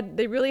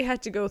 They really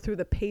had to go through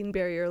the pain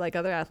barrier like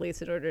other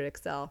athletes in order to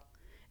excel.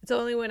 It's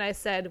only when I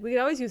said, we could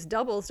always use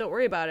doubles, don't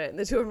worry about it. And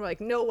the two of them were like,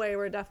 no way,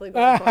 we're definitely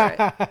going for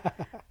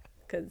it.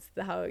 Because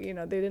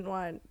they didn't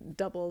want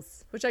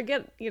doubles, which I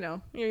get, you're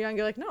young,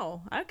 you're like,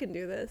 no, I can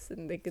do this.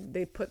 And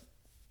they put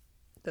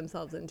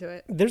themselves into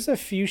it. There's a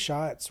few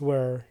shots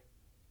where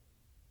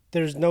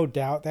there's no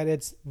doubt that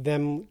it's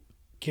them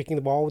kicking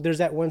the ball. There's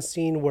that one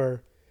scene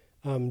where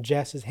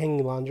Jess is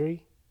hanging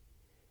laundry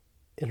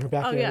in her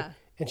backyard, yeah.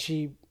 and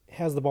she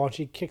has the ball and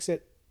she kicks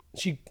it.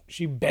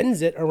 She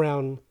bends it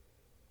around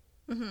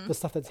the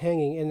stuff that's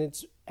hanging, and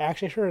it's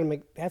actually her. And I'm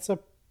like, that's a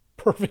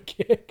perfect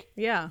kick.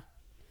 Yeah.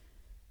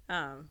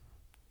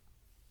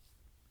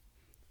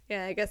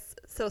 Yeah, I guess.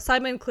 So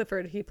Simon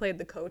Clifford, he played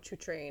the coach who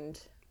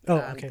trained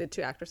Okay. the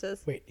two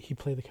actresses. Wait, he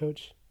played the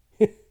coach?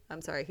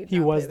 I'm sorry. He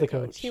was the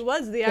coach. He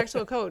was the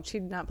actual coach. He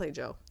did not play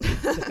Joe.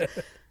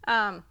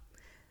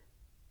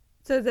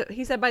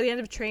 He said by the end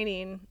of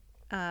training,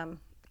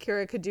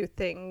 Kira could do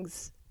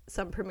things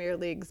some Premier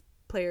League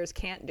players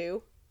can't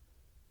do.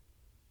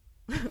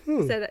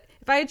 He said,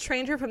 if I had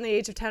trained her from the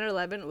age of 10 or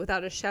 11,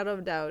 without a shadow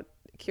of doubt,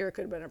 Kira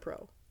could have been a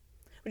pro.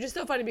 Which is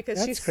so funny because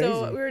That's she's crazy.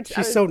 so...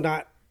 She's so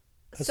not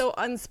so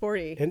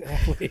unsporty. an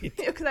athlete.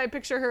 Because I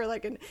picture her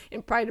like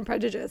in Pride and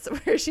Prejudice,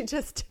 where she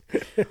just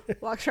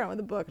walks around with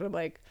a book, and I'm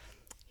like,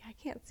 yeah, I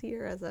can't see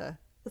her as a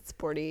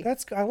sporty.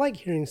 I like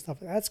hearing stuff.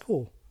 That's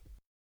cool.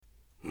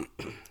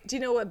 Do you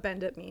know what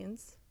bend it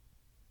means?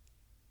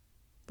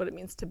 What it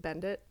means to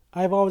bend it?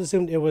 I've always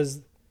assumed it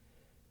was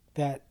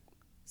that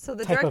So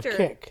the type director, of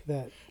kick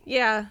that.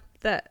 yeah,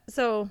 the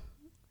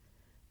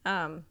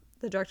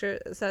director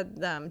said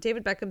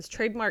David Beckham's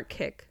trademark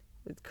kick.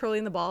 It's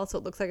curling the ball so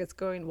it looks like it's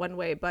going one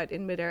way, but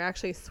in midair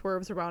actually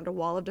swerves around a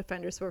wall of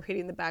defenders who are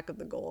hitting the back of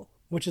the goal.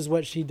 Which is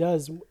what she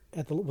does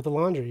with the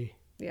laundry.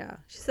 Yeah,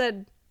 she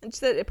said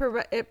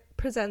it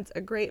presents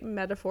a great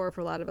metaphor for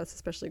a lot of us,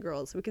 especially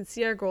girls. We can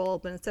see our goal,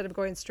 but instead of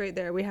going straight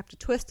there, we have to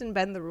twist and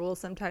bend the rules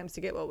sometimes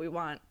to get what we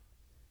want.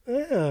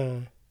 Yeah,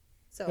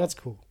 So that's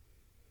cool.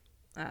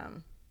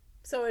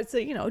 So it's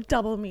a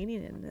double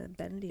meaning in the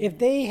bending. If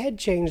they had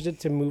changed it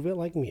to Move It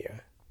Like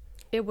Mia,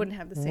 it wouldn't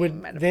have the same would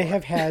metaphor. they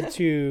have had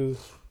to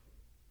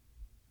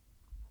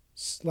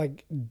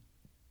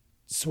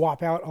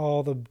swap out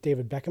all the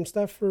David Beckham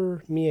stuff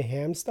for Mia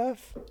Hamm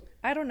stuff?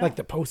 I don't know. Like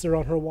the poster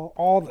on her wall,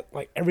 all the,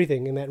 like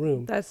everything in that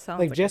room. That sounds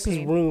like like a Jess's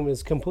pain. room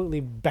is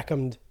completely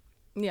Beckham'd.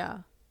 Yeah.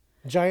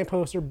 Giant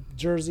poster,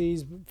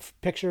 jerseys,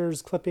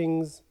 pictures,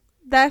 clippings.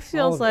 That All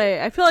feels of like,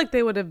 I feel like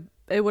it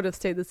would have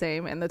stayed the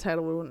same and the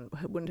title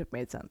wouldn't have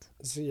made sense.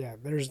 So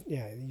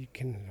you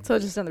can. So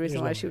it's just another reason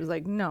There's why no she way. was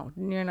like, no,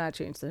 you're not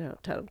changing the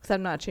title because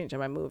I'm not changing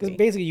my Because movie.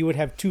 basically you would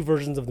have two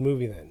versions of the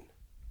movie then.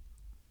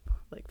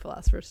 Like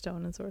Philosopher's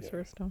Stone and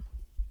Sorcerer's Stone.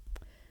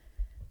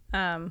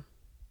 I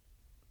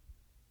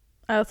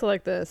also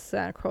like this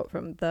quote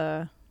from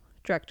the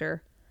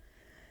director.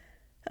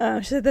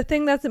 She said, the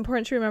thing that's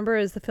important to remember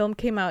is the film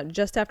came out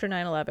just after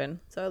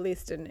 9/11. So at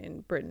least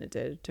in Britain it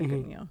did. It took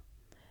it,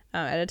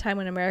 at a time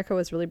when America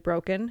was really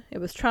broken. It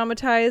was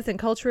traumatized, and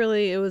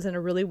culturally it was in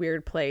a really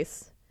weird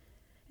place.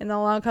 And then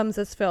along comes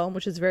this film,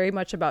 which is very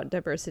much about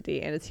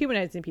diversity, and it's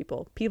humanizing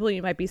people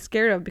you might be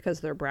scared of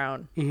because they're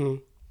brown. Mm-hmm.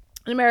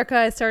 In America,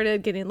 I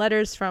started getting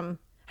letters from,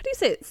 how do you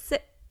say it?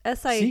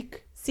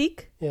 Sikh?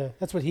 Sikh? Yeah,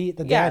 that's what the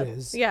dad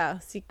is. Yeah,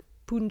 Sikh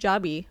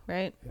Punjabi,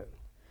 right? Yeah.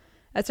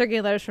 I started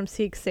getting letters from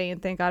Sikhs saying,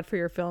 thank God for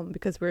your film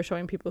because we're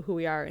showing people who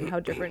we are and how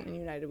different and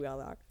united we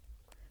all are.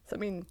 So, I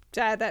mean,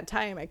 at that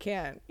time, I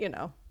can't,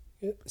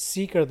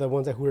 Sikh are the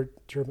ones that wear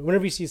turban.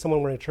 Whenever you see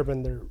someone wearing a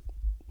turban, they're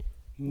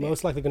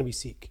most likely going to be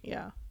Sikh.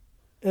 Yeah.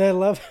 And I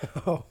love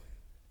how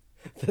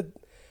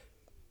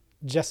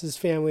Jess's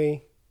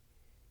family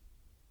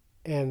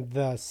and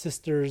the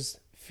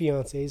sister's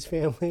fiance's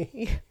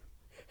family,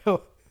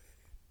 how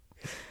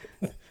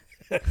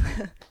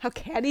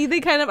catty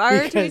they kind of are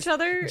to because each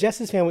other.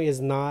 Jess's family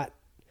is not,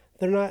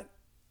 they're not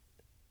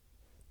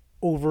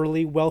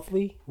overly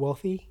wealthy.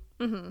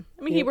 I mean,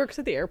 he works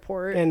at the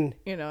airport. And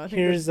I think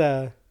here's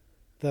the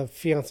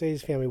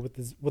fiance's family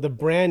with a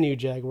brand new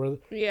Jaguar.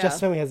 Yeah. Jess's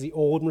family has the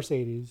old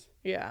Mercedes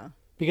yeah.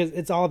 because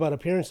it's all about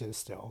appearances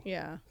still.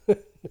 Yeah.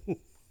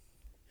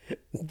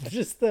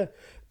 Just the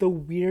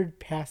weird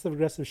passive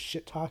aggressive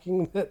shit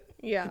talking that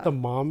Yeah. the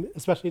mom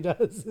especially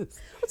does. It's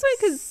That's why,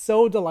 because,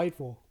 so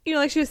delightful.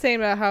 like she was saying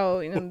about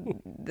how,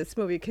 this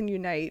movie can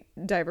unite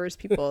diverse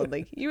people.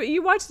 Like,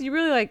 you watch, you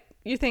really like,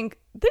 you think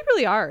they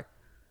really are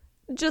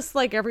just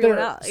like everyone They're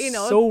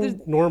else. so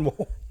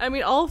normal. I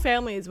mean, all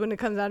families, when it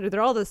comes down to it,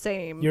 they're all the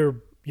same.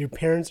 Your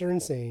parents are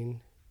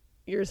insane.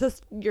 Your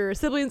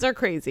siblings are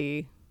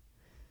crazy.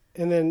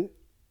 And then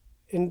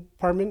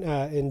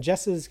in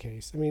Jess's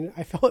case, I mean,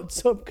 I felt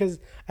so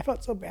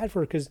bad for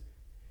her because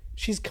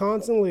she's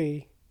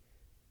constantly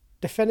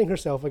defending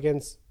herself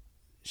against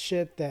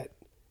shit that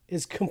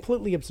is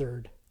completely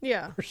absurd.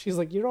 Yeah. She's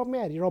like, you're all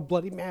mad. You're all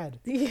bloody mad.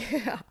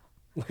 Yeah.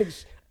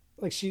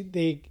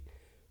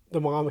 The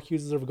mom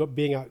accuses her of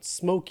being out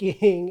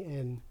smoking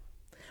and.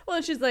 Well,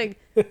 and she's like,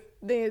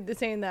 they're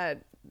saying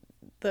that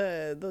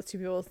those two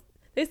people,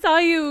 they saw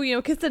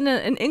you, kissing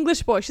an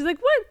English boy. She's like,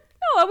 what?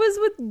 No, I was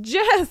with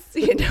Jess,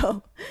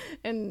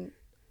 and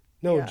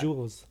No, yeah.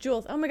 Jules.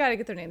 Oh my God, I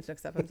get their names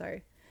mixed up. I'm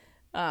sorry.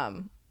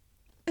 And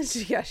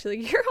she's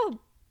like, you're all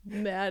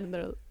mad, and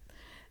they're,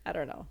 I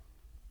don't know.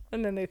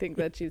 And then they think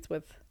that she's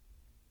with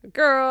a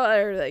girl,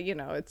 or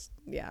it's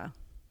yeah.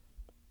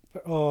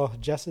 Oh,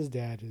 Jess's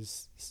dad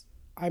is.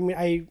 I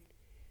mean,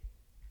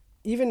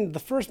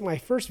 my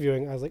first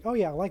viewing, I was like, oh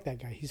yeah, I like that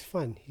guy. He's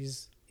fun.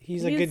 He's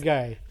a good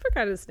guy. I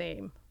forgot his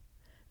name,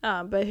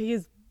 but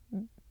he's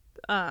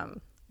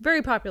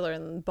very popular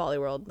in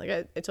Bollywood. Like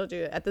I told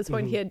you, at this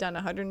point, he had done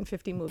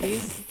 150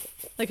 movies.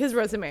 Like his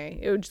resume,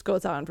 it just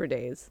goes on for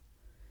days.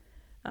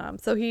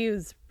 So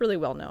he's really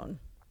well known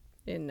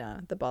in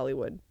the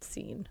Bollywood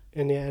scene.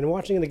 And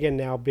watching it again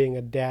now, being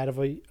a dad of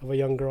a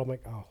young girl, I'm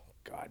like, oh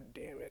god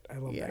damn it, I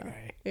love that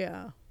guy.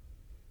 Yeah.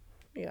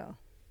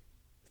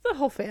 It's the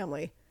whole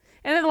family,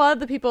 and then a lot of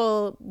the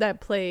people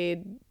that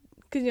played,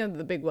 because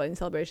the big wedding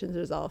celebrations,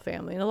 there's all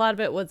family, and a lot of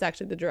it was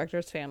actually the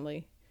director's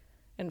family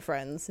and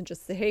friends, and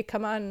just say, hey,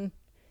 come on.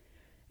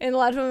 And a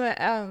lot of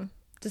them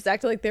just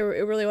acted like it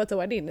really was a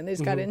wedding, and they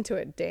just got into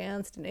it,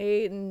 danced and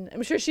ate, and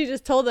I'm sure she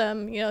just told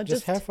them,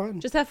 just have fun.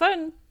 Just have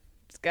fun.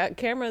 Just got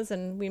cameras,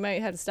 and we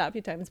might have to stop a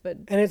few times, but.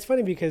 And it's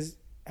funny because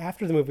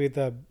after the movie,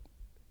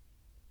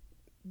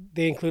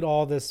 they include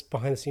all this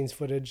behind the scenes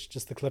footage,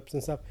 just the clips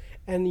and stuff,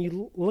 and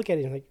you look at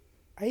it and you're like,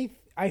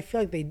 I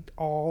feel like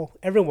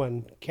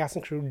everyone, cast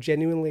and crew,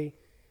 genuinely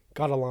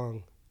got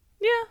along.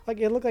 Yeah. Like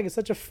it looked like it's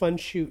such a fun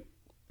shoot.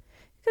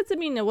 Because,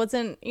 it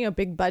wasn't,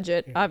 big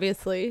budget,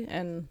 obviously.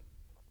 And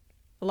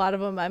a lot of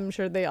them, I'm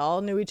sure they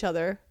all knew each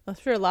other. I'm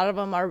sure a lot of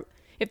them are,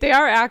 if they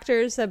are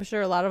actors, I'm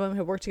sure a lot of them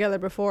have worked together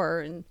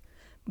before in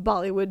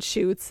Bollywood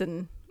shoots.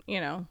 And,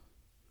 it's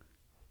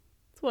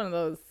one of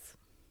those.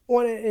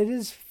 Well, it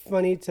is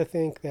funny to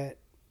think that,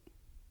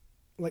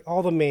 like,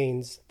 all the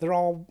mains, they're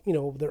all,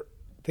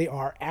 they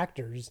are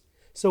actors.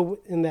 So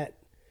in the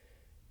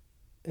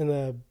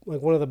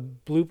one of the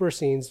blooper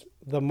scenes,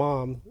 the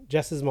mom,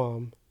 Jess's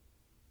mom,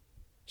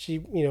 she,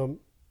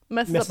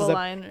 Messes up a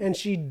line. and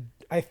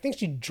I think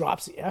she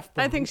drops the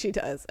F-bomb. I think she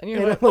does. And you're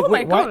And like, I'm like, oh my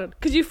wait, what? God.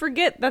 Because you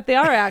forget that they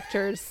are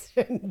actors.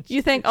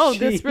 You think, oh,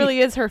 this really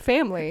is her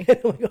family. And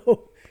I'm like,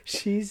 oh,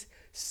 she's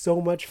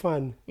so much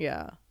fun.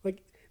 Yeah.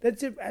 Like,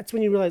 that's it. That's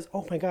when you realize,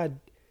 oh my God,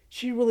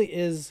 she really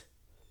is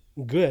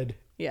good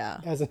Yeah.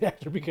 as an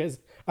actor, because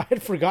I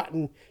had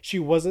forgotten she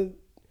wasn't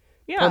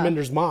Yeah.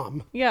 Parminder's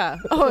mom. Yeah.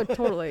 Oh,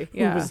 totally.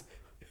 Yeah.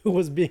 Who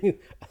was being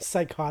a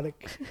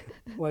psychotic,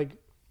 like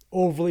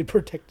overly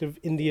protective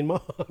Indian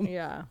mom.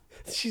 Yeah.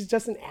 She's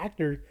just an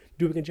actor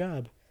doing a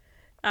job.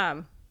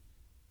 Do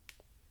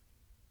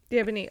you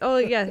have any? Oh,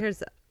 yeah.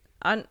 Here's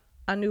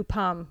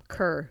Anupam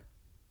Kher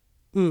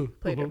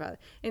played her father,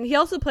 and he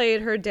also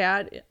played her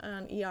dad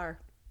on ER.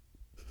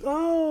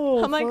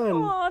 Oh, I'm like, fun.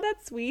 oh,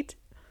 that's sweet.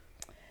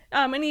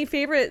 Any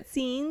favorite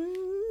scenes,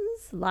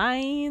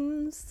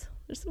 lines?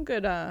 There's some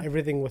good.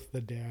 Everything with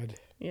the dad,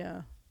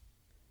 Yeah.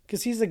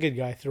 because he's a good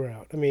guy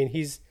throughout. I mean,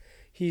 he's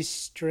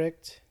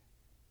strict,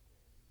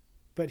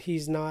 but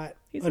he's not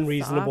He's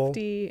unreasonable. A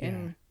softy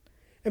and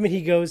I mean,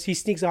 he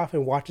sneaks off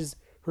and watches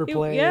her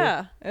play.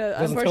 yeah. Doesn't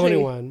tell Unfortunately,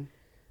 anyone.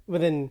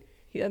 But then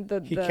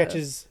he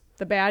catches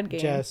the bad game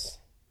Jess.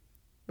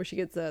 where she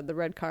gets the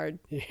red card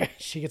Yeah,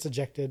 she gets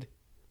ejected.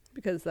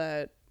 because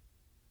that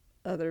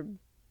other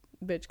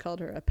bitch called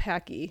her a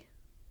packy.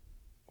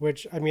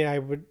 Which, I mean,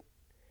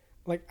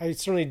 I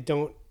certainly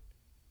don't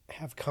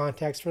have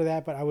context for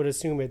that, but I would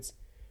assume it's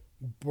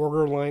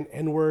borderline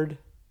N-word,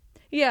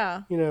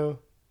 Yeah. you know?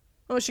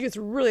 Well, she gets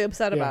really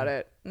upset Yeah. about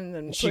it, and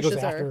then She pushes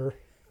goes after her.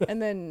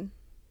 and then,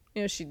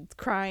 she's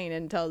crying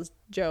and tells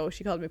Joe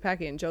she called me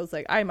Packy, and Joe's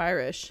like, "I'm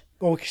Irish."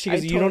 Oh, she I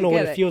goes, you don't know totally what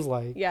get it it. feels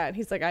like. Yeah, and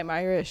he's like, "I'm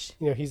Irish."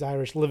 You know, he's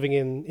Irish living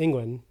in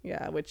England,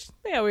 Yeah, which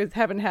they always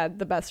haven't had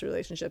the best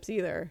relationships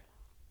either.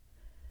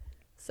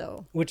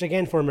 So which,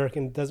 again, for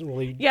American, doesn't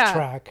really yeah,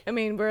 track. I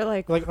mean, we're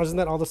like, Like, isn't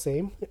that all the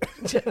same?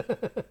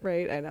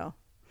 right? I know.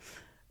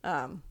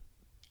 Because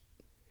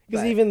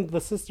But- even the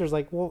sister's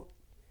like, well,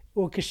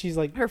 because she's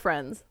like, Her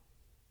friends,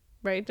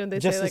 right? Don't they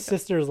just say the like,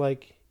 sister's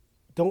like,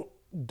 don't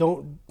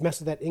mess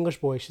with that English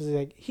boy. She's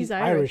like, he's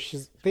Irish.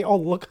 Irish. They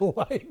all look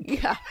alike.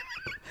 yeah.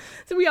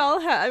 So we all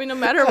have. I mean, no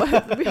matter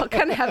what, we all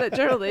kind of have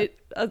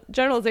that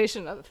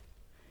generalization of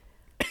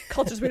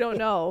cultures we don't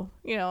know.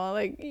 You know,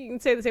 like you can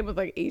say the same with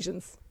like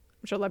Asians,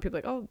 which a lot of people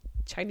are like, oh,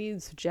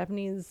 Chinese,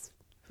 Japanese,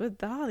 but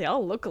they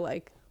all look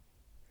alike.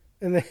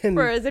 And then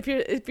Whereas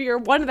if you're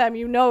one of them,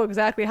 you know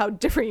exactly how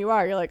different you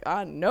are. You're like,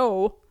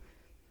 no,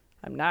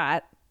 I'm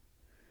not.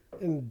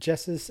 and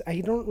Jess's,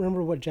 I don't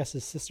remember what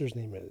Jess's sister's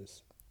name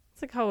is.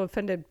 It's like how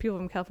offended people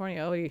from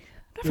California. Oh, I'm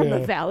not from the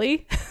Yeah.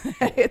 valley.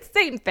 It's the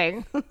same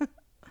thing.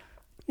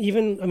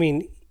 Even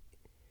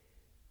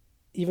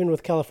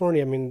with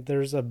California, I mean,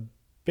 there's a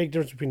big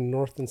difference between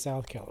North and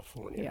South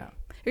California. Yeah.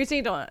 Are you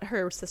saying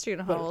her sister? You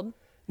know how old?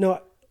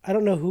 No, I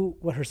don't know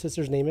what her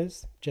sister's name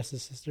is.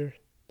 Jess's sister.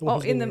 The one Oh,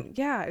 who's in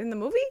married. the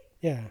movie?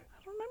 Yeah,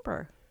 I don't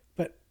remember.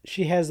 but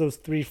she has those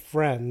three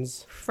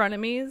friends.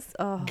 Frenemies.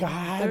 Oh,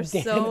 God they're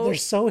damn, so they're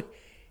so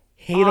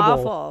hateable.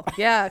 awful.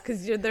 Yeah,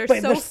 because they're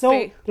But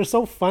so they're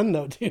so fun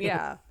though too.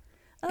 yeah.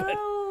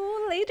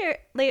 Oh, later,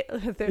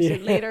 there's Yeah.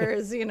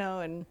 later's,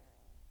 and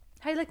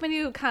how you like my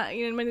new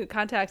my new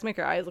contacts make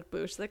her eyes look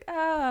blue. She's like,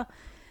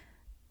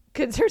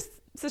 because her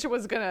sister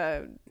was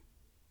gonna.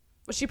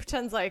 Well, she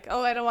pretends like,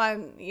 oh, I don't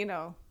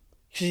want,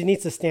 She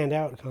needs to stand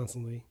out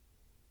constantly.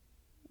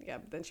 Yeah,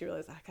 but then she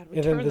realized I gotta And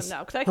return then them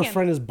now because I her can't.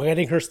 friend is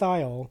biting her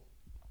style.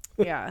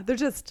 Yeah, they're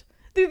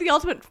the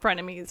ultimate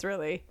frenemies,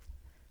 really.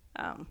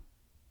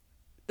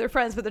 They're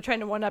friends, but they're trying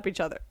to one up each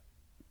other,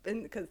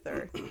 and because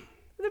they're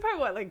probably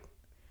what, like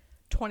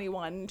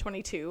 21,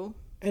 22.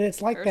 And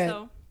it's like Or that.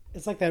 so.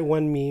 It's like that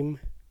one meme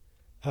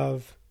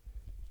of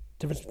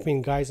difference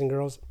between guys and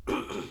girls.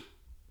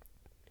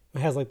 It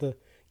has like the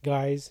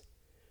guys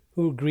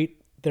who greet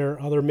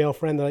their other male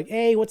friend. They're like,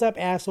 "Hey, what's up,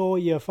 asshole?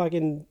 You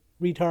fucking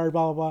retard,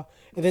 blah blah blah."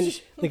 And then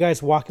the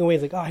guy's walking away.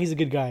 He's like, "Oh, he's a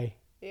good guy."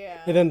 Yeah.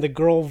 And then the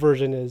girl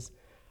version is,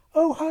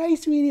 "Oh, hi,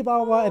 sweetie, blah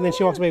blah blah." And then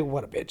she walks away.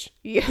 What a bitch.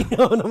 Yeah.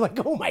 And I'm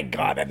like, "Oh my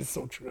God, that is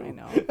so true." I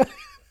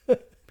know.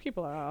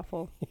 People are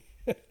awful.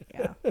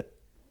 Yeah.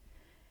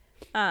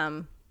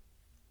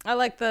 I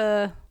like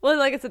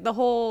like I said, the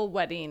whole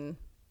wedding.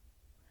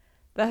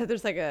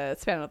 There's like a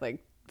span of like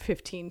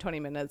 15, 20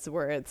 minutes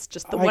where it's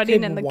just the I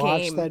wedding could and the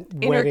watch game that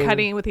intercutting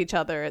wedding. with each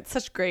other. It's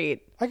such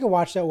great. I could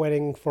watch that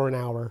wedding for an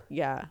hour.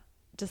 Yeah.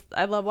 Just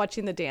I love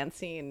watching the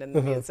dancing and the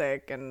Uh-huh.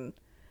 music and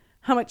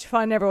how much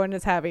fun everyone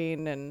is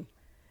having and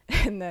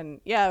then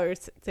we were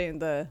saying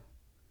the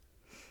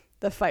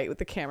fight with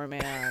the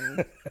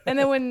cameraman. And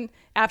then when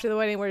after the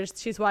wedding where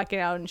she's walking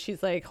out and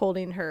she's like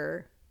holding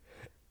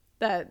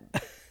that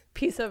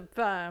piece of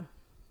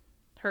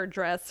her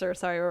dress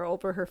or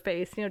over her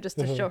face, just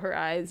to show her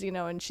eyes,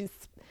 and she's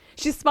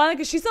smiling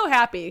because she's so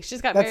happy.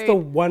 She's got That's married. the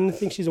one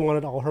thing she's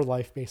wanted all her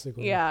life,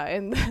 basically. Yeah,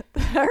 and one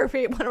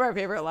of our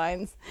favorite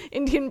lines: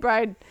 "Indian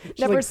bride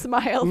never like,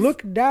 smiles."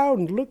 Look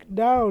down,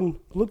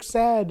 look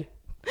sad.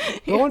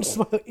 Don't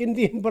smile.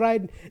 Indian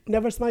bride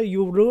never smile.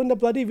 You ruin the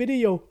bloody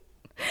video.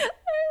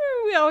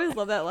 We always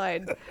love that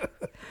line,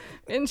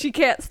 and she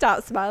can't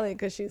stop smiling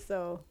because she's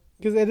so.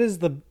 Because it is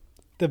the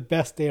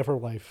best day of her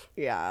life.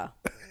 Yeah.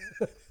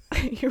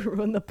 You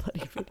ruined the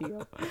bloody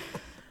video.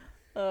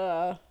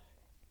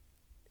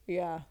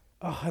 Yeah.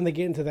 Oh, and they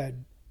get into that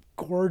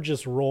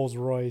gorgeous Rolls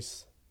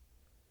Royce.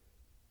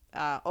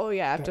 Oh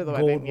yeah, after the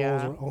That wedding, gold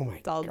yeah. Rolls- oh my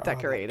It's all God, that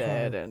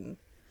decorated car. and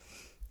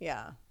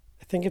yeah.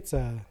 I think it's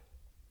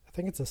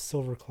a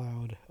Silver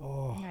Cloud.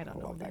 Oh, I don't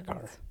know love what that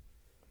car. is.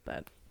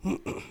 But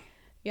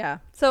yeah.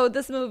 So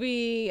this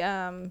movie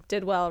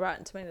did well.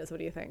 Rotten Tomatoes, what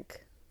do you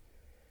think?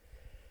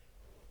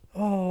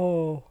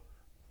 Oh,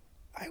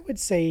 I would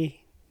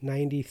say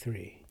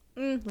 93.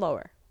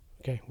 Lower.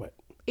 Okay, what?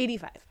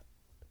 85.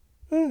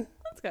 Eh,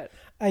 That's good.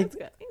 I, That's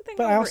good. Anything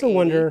but I over also 80.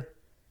 wonder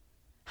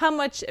how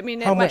much. I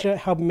mean, how many,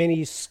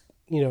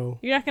 you're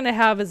not going to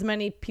have as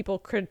many people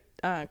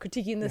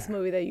critiquing this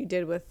movie that you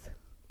did with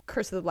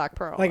Curse of the Black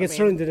Pearl. like I it mean,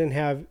 certainly didn't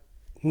have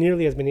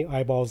nearly as many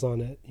eyeballs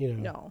on it,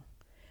 No.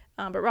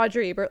 But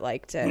Roger Ebert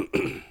liked it.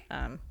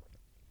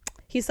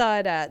 He saw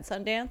it at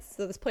Sundance.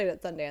 So this played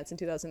at Sundance in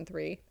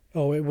 2003.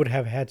 Oh, it would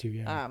have had to,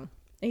 yeah.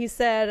 He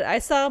said, I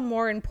saw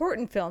more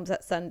important films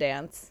at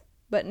Sundance,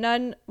 but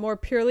none more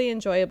purely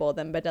enjoyable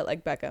than Bend It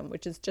Like Beckham,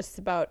 which is just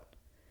about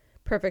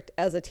perfect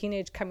as a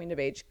teenage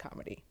coming-of-age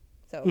comedy.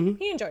 So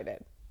he enjoyed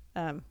it.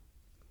 But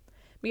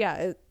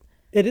yeah,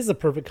 It is a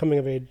perfect coming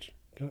of age.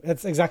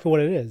 That's exactly what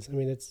it is. I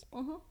mean,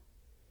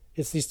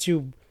 it's these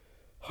two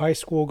high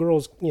school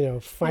girls,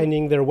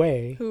 finding their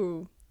way,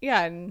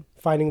 and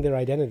finding their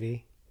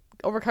identity.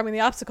 overcoming the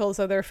obstacles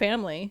of their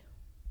family.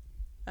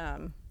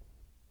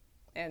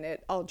 And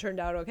it all turned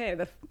out okay.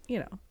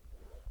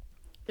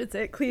 It's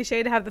a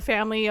cliche to have the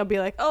family. I'll be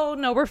like, oh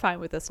no, we're fine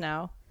with this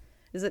now.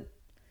 Does it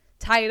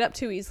tie it up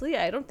too easily?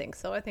 I don't think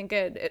so. I think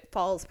it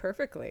falls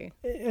perfectly.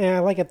 And I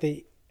like at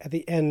the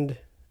end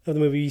of the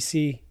movie, you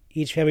see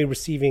each family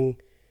receiving,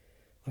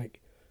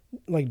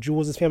 like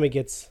Jules' family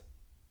gets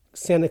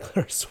Santa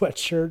Claus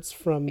sweatshirts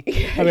from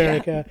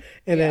America,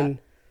 and then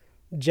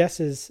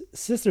Jess's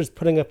sister's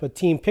putting up a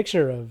team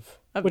picture of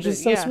which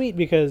is so sweet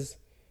because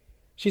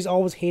she's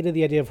always hated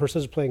the idea of her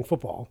sister playing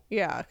football.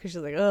 Yeah, because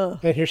she's like, ugh.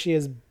 And here she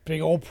is,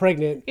 big old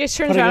pregnant. It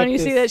turns around and you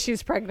see that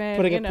she's pregnant,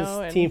 putting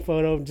up this team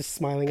photo, and just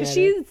smiling at because it.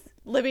 she's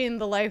living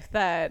the life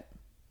that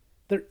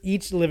They're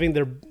each living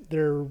their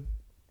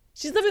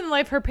she's living the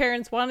life her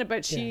parents wanted,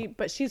 but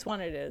she's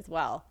wanted it as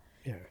well.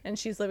 yeah. And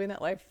she's living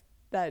that life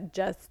that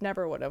Jess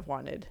never would have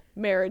wanted.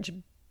 Marriage,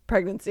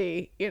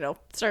 pregnancy,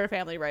 start a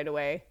family right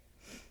away.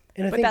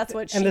 And I But think that's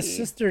what and the she-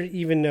 sister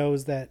even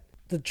knows that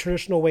the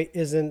traditional way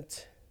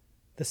isn't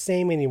the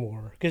same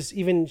anymore, because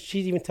she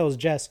even tells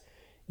Jess,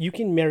 you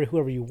can marry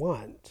whoever you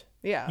want.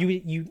 Yeah.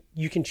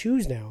 You can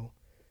choose now.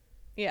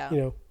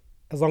 Yeah.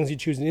 As long as you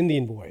choose an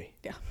Indian boy.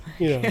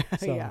 Yeah.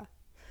 So Yeah.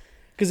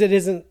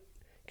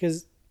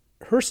 because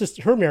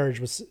her marriage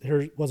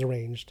was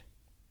arranged.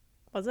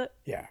 Was it?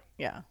 Yeah.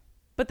 Yeah.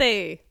 But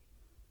they,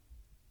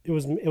 It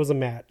was a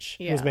match.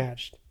 It was Yeah.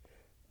 matched.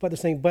 But they're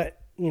saying,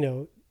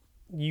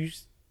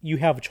 you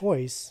have a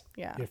choice.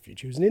 Yeah. If you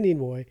choose an Indian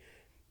boy,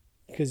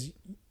 because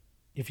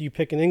if you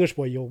pick an English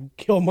boy, you'll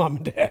kill mom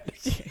and dad.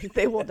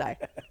 they will die.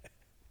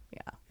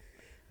 Yeah.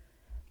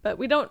 But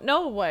we don't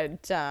know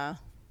what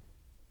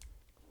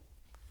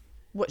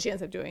she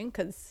ends up doing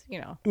because,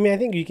 I mean, I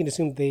think you can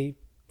assume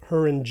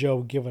her and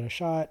Joe give it a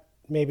shot.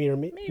 Maybe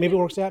it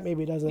works out.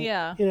 Maybe it doesn't.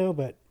 Yeah.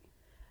 But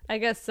I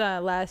guess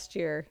last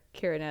year,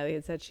 Keira Knightley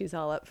had said she's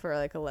all up for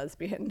like a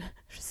lesbian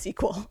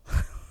sequel.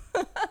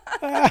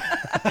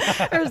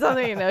 Or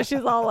something,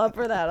 she's all up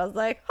for that. I was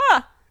like,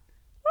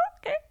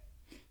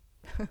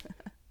 okay.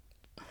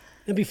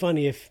 it'd be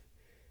funny if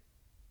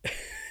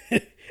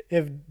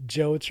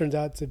Joe turns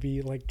out to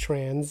be like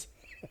trans,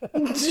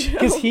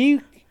 because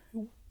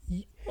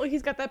Well,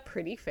 he's got that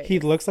pretty face he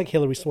looks like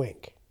Hilary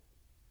Swank.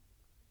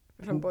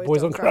 from Boys,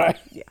 Boys Don't Don't Cry.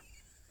 Cry. Yeah,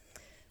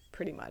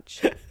 pretty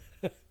much.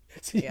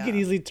 So you could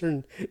easily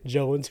turn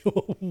Joe into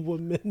a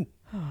woman.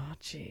 Oh,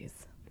 jeez.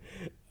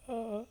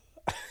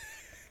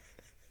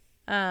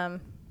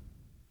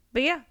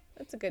 But yeah,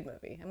 it's a good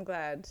movie. I'm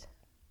glad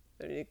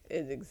that it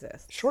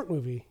exists. Short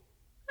movie.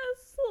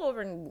 It's a little over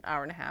an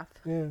hour and a half.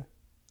 Yeah.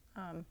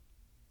 I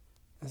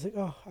was like,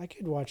 oh, I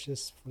could watch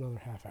this for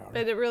another half hour.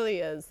 But it really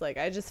is like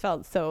I just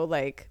felt so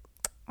like,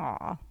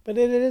 aw. But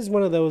it is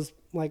one of those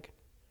like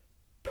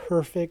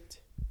perfect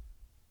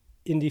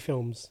indie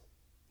films.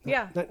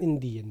 Yeah. Not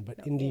Indian, but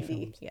indie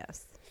films.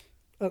 Yes.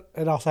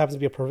 It also happens to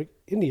be a perfect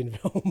Indian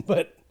film,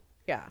 but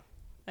Yeah.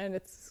 And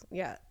it's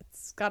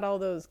got all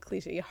those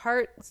cliche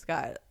heart. It's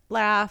got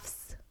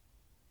laughs.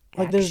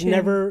 like action.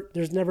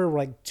 there's never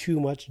like too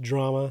much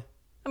drama.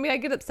 I mean, I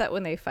get upset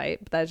when they fight,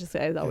 but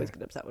I always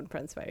get upset when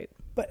friends fight.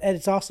 But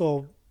it's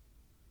also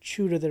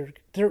true to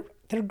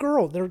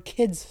they're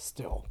kids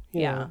still.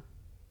 You Yeah. know?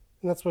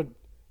 And that's what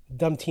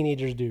dumb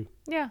teenagers do.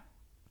 Yeah.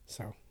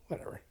 So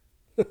whatever.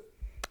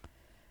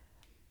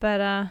 But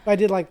I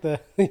did like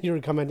you were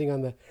commenting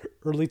on the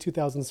early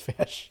 2000s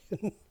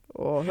fashion.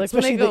 oh, like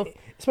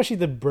especially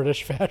the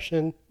British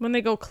fashion. when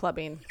they go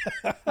clubbing,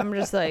 I'm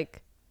just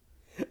like,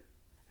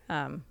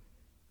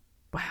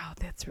 wow,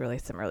 that's really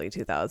some early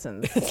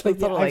 2000s. It's like,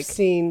 little, I've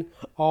seen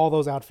all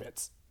those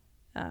outfits.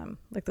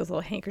 like those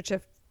little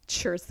handkerchief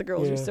shirts the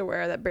girls used to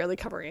wear that barely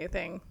cover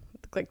anything.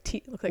 Look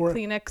like Or-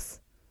 Kleenex.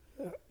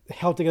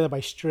 Held together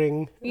by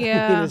string. I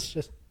Yeah. mean, it's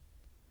just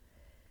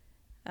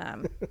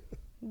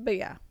But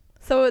yeah,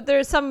 so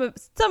there's some of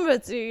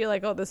it's you're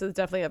like, oh, this is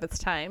definitely of its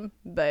time,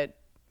 but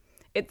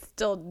it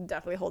still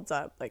definitely holds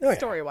up, like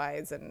story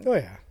wise, and Oh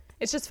yeah.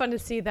 it's just fun to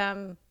see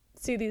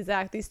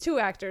these two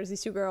actors,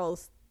 these two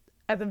girls,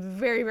 at the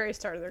very, very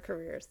start of their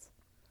careers,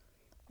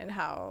 and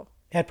how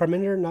Had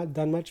Parminder not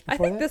done much I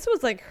before think that? this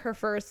was like her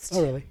first,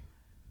 Oh really?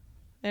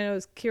 and it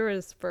was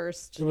Kira's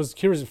first. It was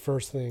Kira's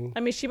first thing. I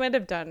mean, she might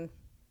have done.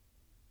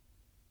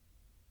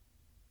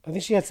 I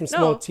think she had some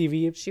small No.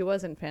 TV. She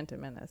was in Phantom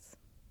Menace.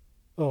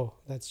 Oh,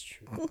 that's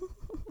true.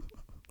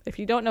 If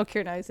you don't know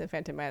Keira Knightley's in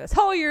Phantom Menace,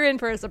 oh, you're in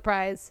for a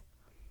surprise.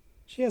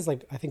 She has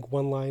like I think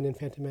one line in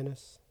Phantom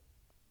Menace.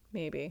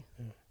 Maybe.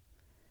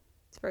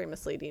 It's a very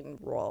misleading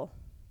role.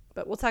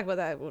 But we'll talk about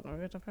that when we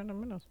get to Phantom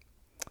Menace.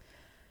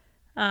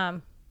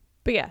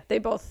 But yeah, they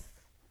both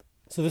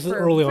So this is were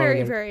early on. very,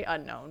 in their- very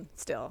unknown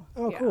still.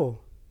 Oh, Yeah.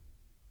 cool.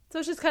 So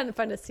it's just kind of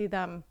fun to see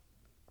them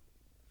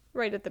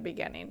right at the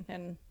beginning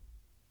and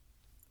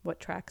what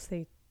tracks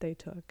they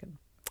took. And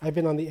I've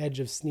been on the edge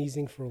of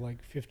sneezing for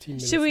like 15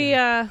 minutes. should we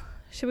now.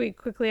 should we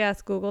quickly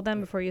ask Google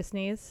them before you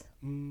sneeze?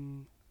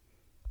 Ooh,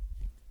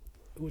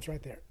 it's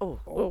right there. Oh.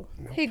 No,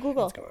 Hey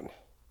Google, It's gone.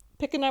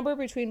 pick a number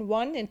between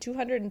 1 and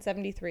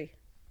 273.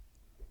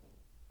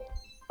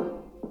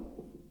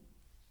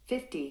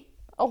 50.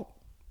 Oh,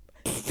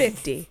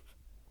 50.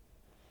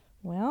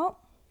 Well,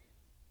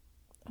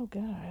 oh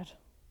God.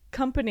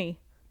 Company.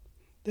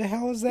 The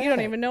hell is that? You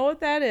don't even know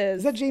what that is.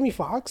 Is that Jamie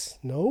Foxx?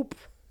 Nope.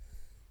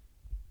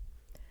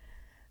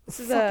 This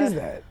The is fuck is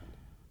that?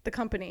 The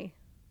Company.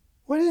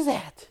 What is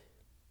that?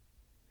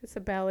 It's a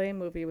ballet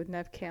movie with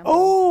Nev Campbell.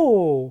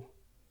 Oh.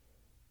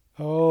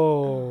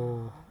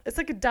 Oh. It's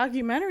like a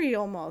documentary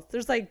almost.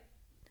 There's like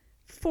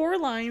 4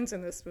 lines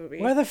in this movie.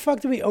 Why the fuck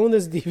do we own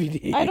this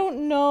DVD? I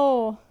don't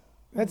know.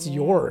 That's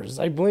yours.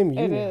 I blame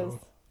you It now. is.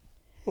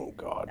 Oh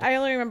God. I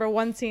only remember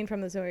one scene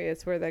from this movie.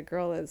 It's where that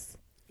girl Is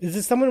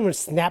this someone who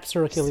snaps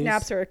her Achilles?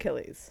 snaps her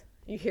Achilles.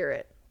 You hear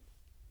it.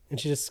 And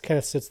she just kind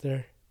of sits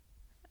there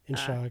in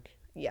shock.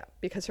 Yeah,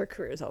 because her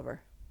career is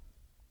over.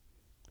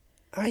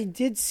 I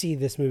did see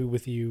this movie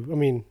with you. I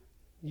mean,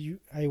 you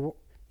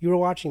were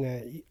watching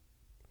that.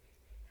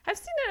 I've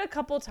seen it a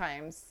couple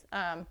times.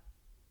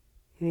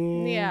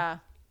 Hmm. Yeah.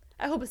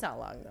 I hope it's not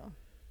long though.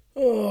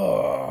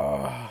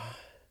 Ugh.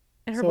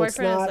 And her So it's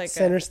boyfriend not is like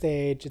Center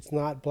Stage. It's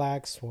not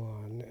Black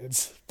Swan.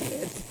 It's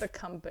it's The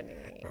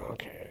Company.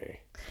 okay.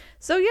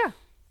 So yeah,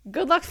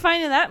 good luck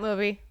finding that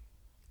movie.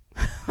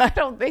 I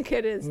don't think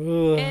it is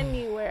Ugh.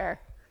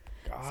 anywhere.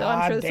 So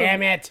God I'm sure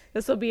damn it!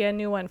 this will be a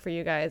new one for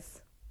you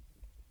guys.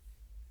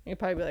 You'll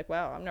probably be like,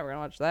 "Wow, I'm never gonna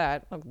watch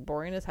that. Looks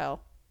boring as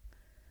hell."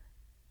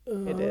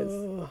 It is.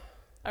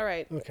 All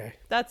right, Okay.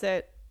 that's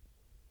it.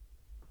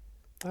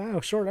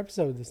 Wow, short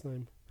episode this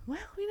time. Well,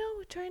 we're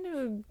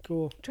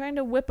Cool. trying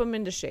to whip them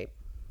into shape.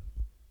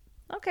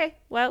 Okay,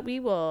 well, we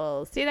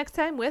will see you next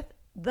time with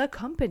The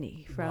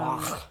Company from,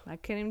 I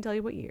can't even tell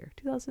you what year.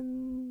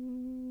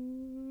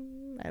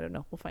 2000, I don't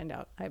know. We'll find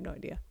out. I have no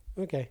idea.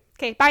 Okay.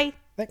 Okay, bye.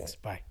 Thanks.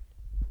 Bye.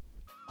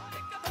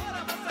 Monica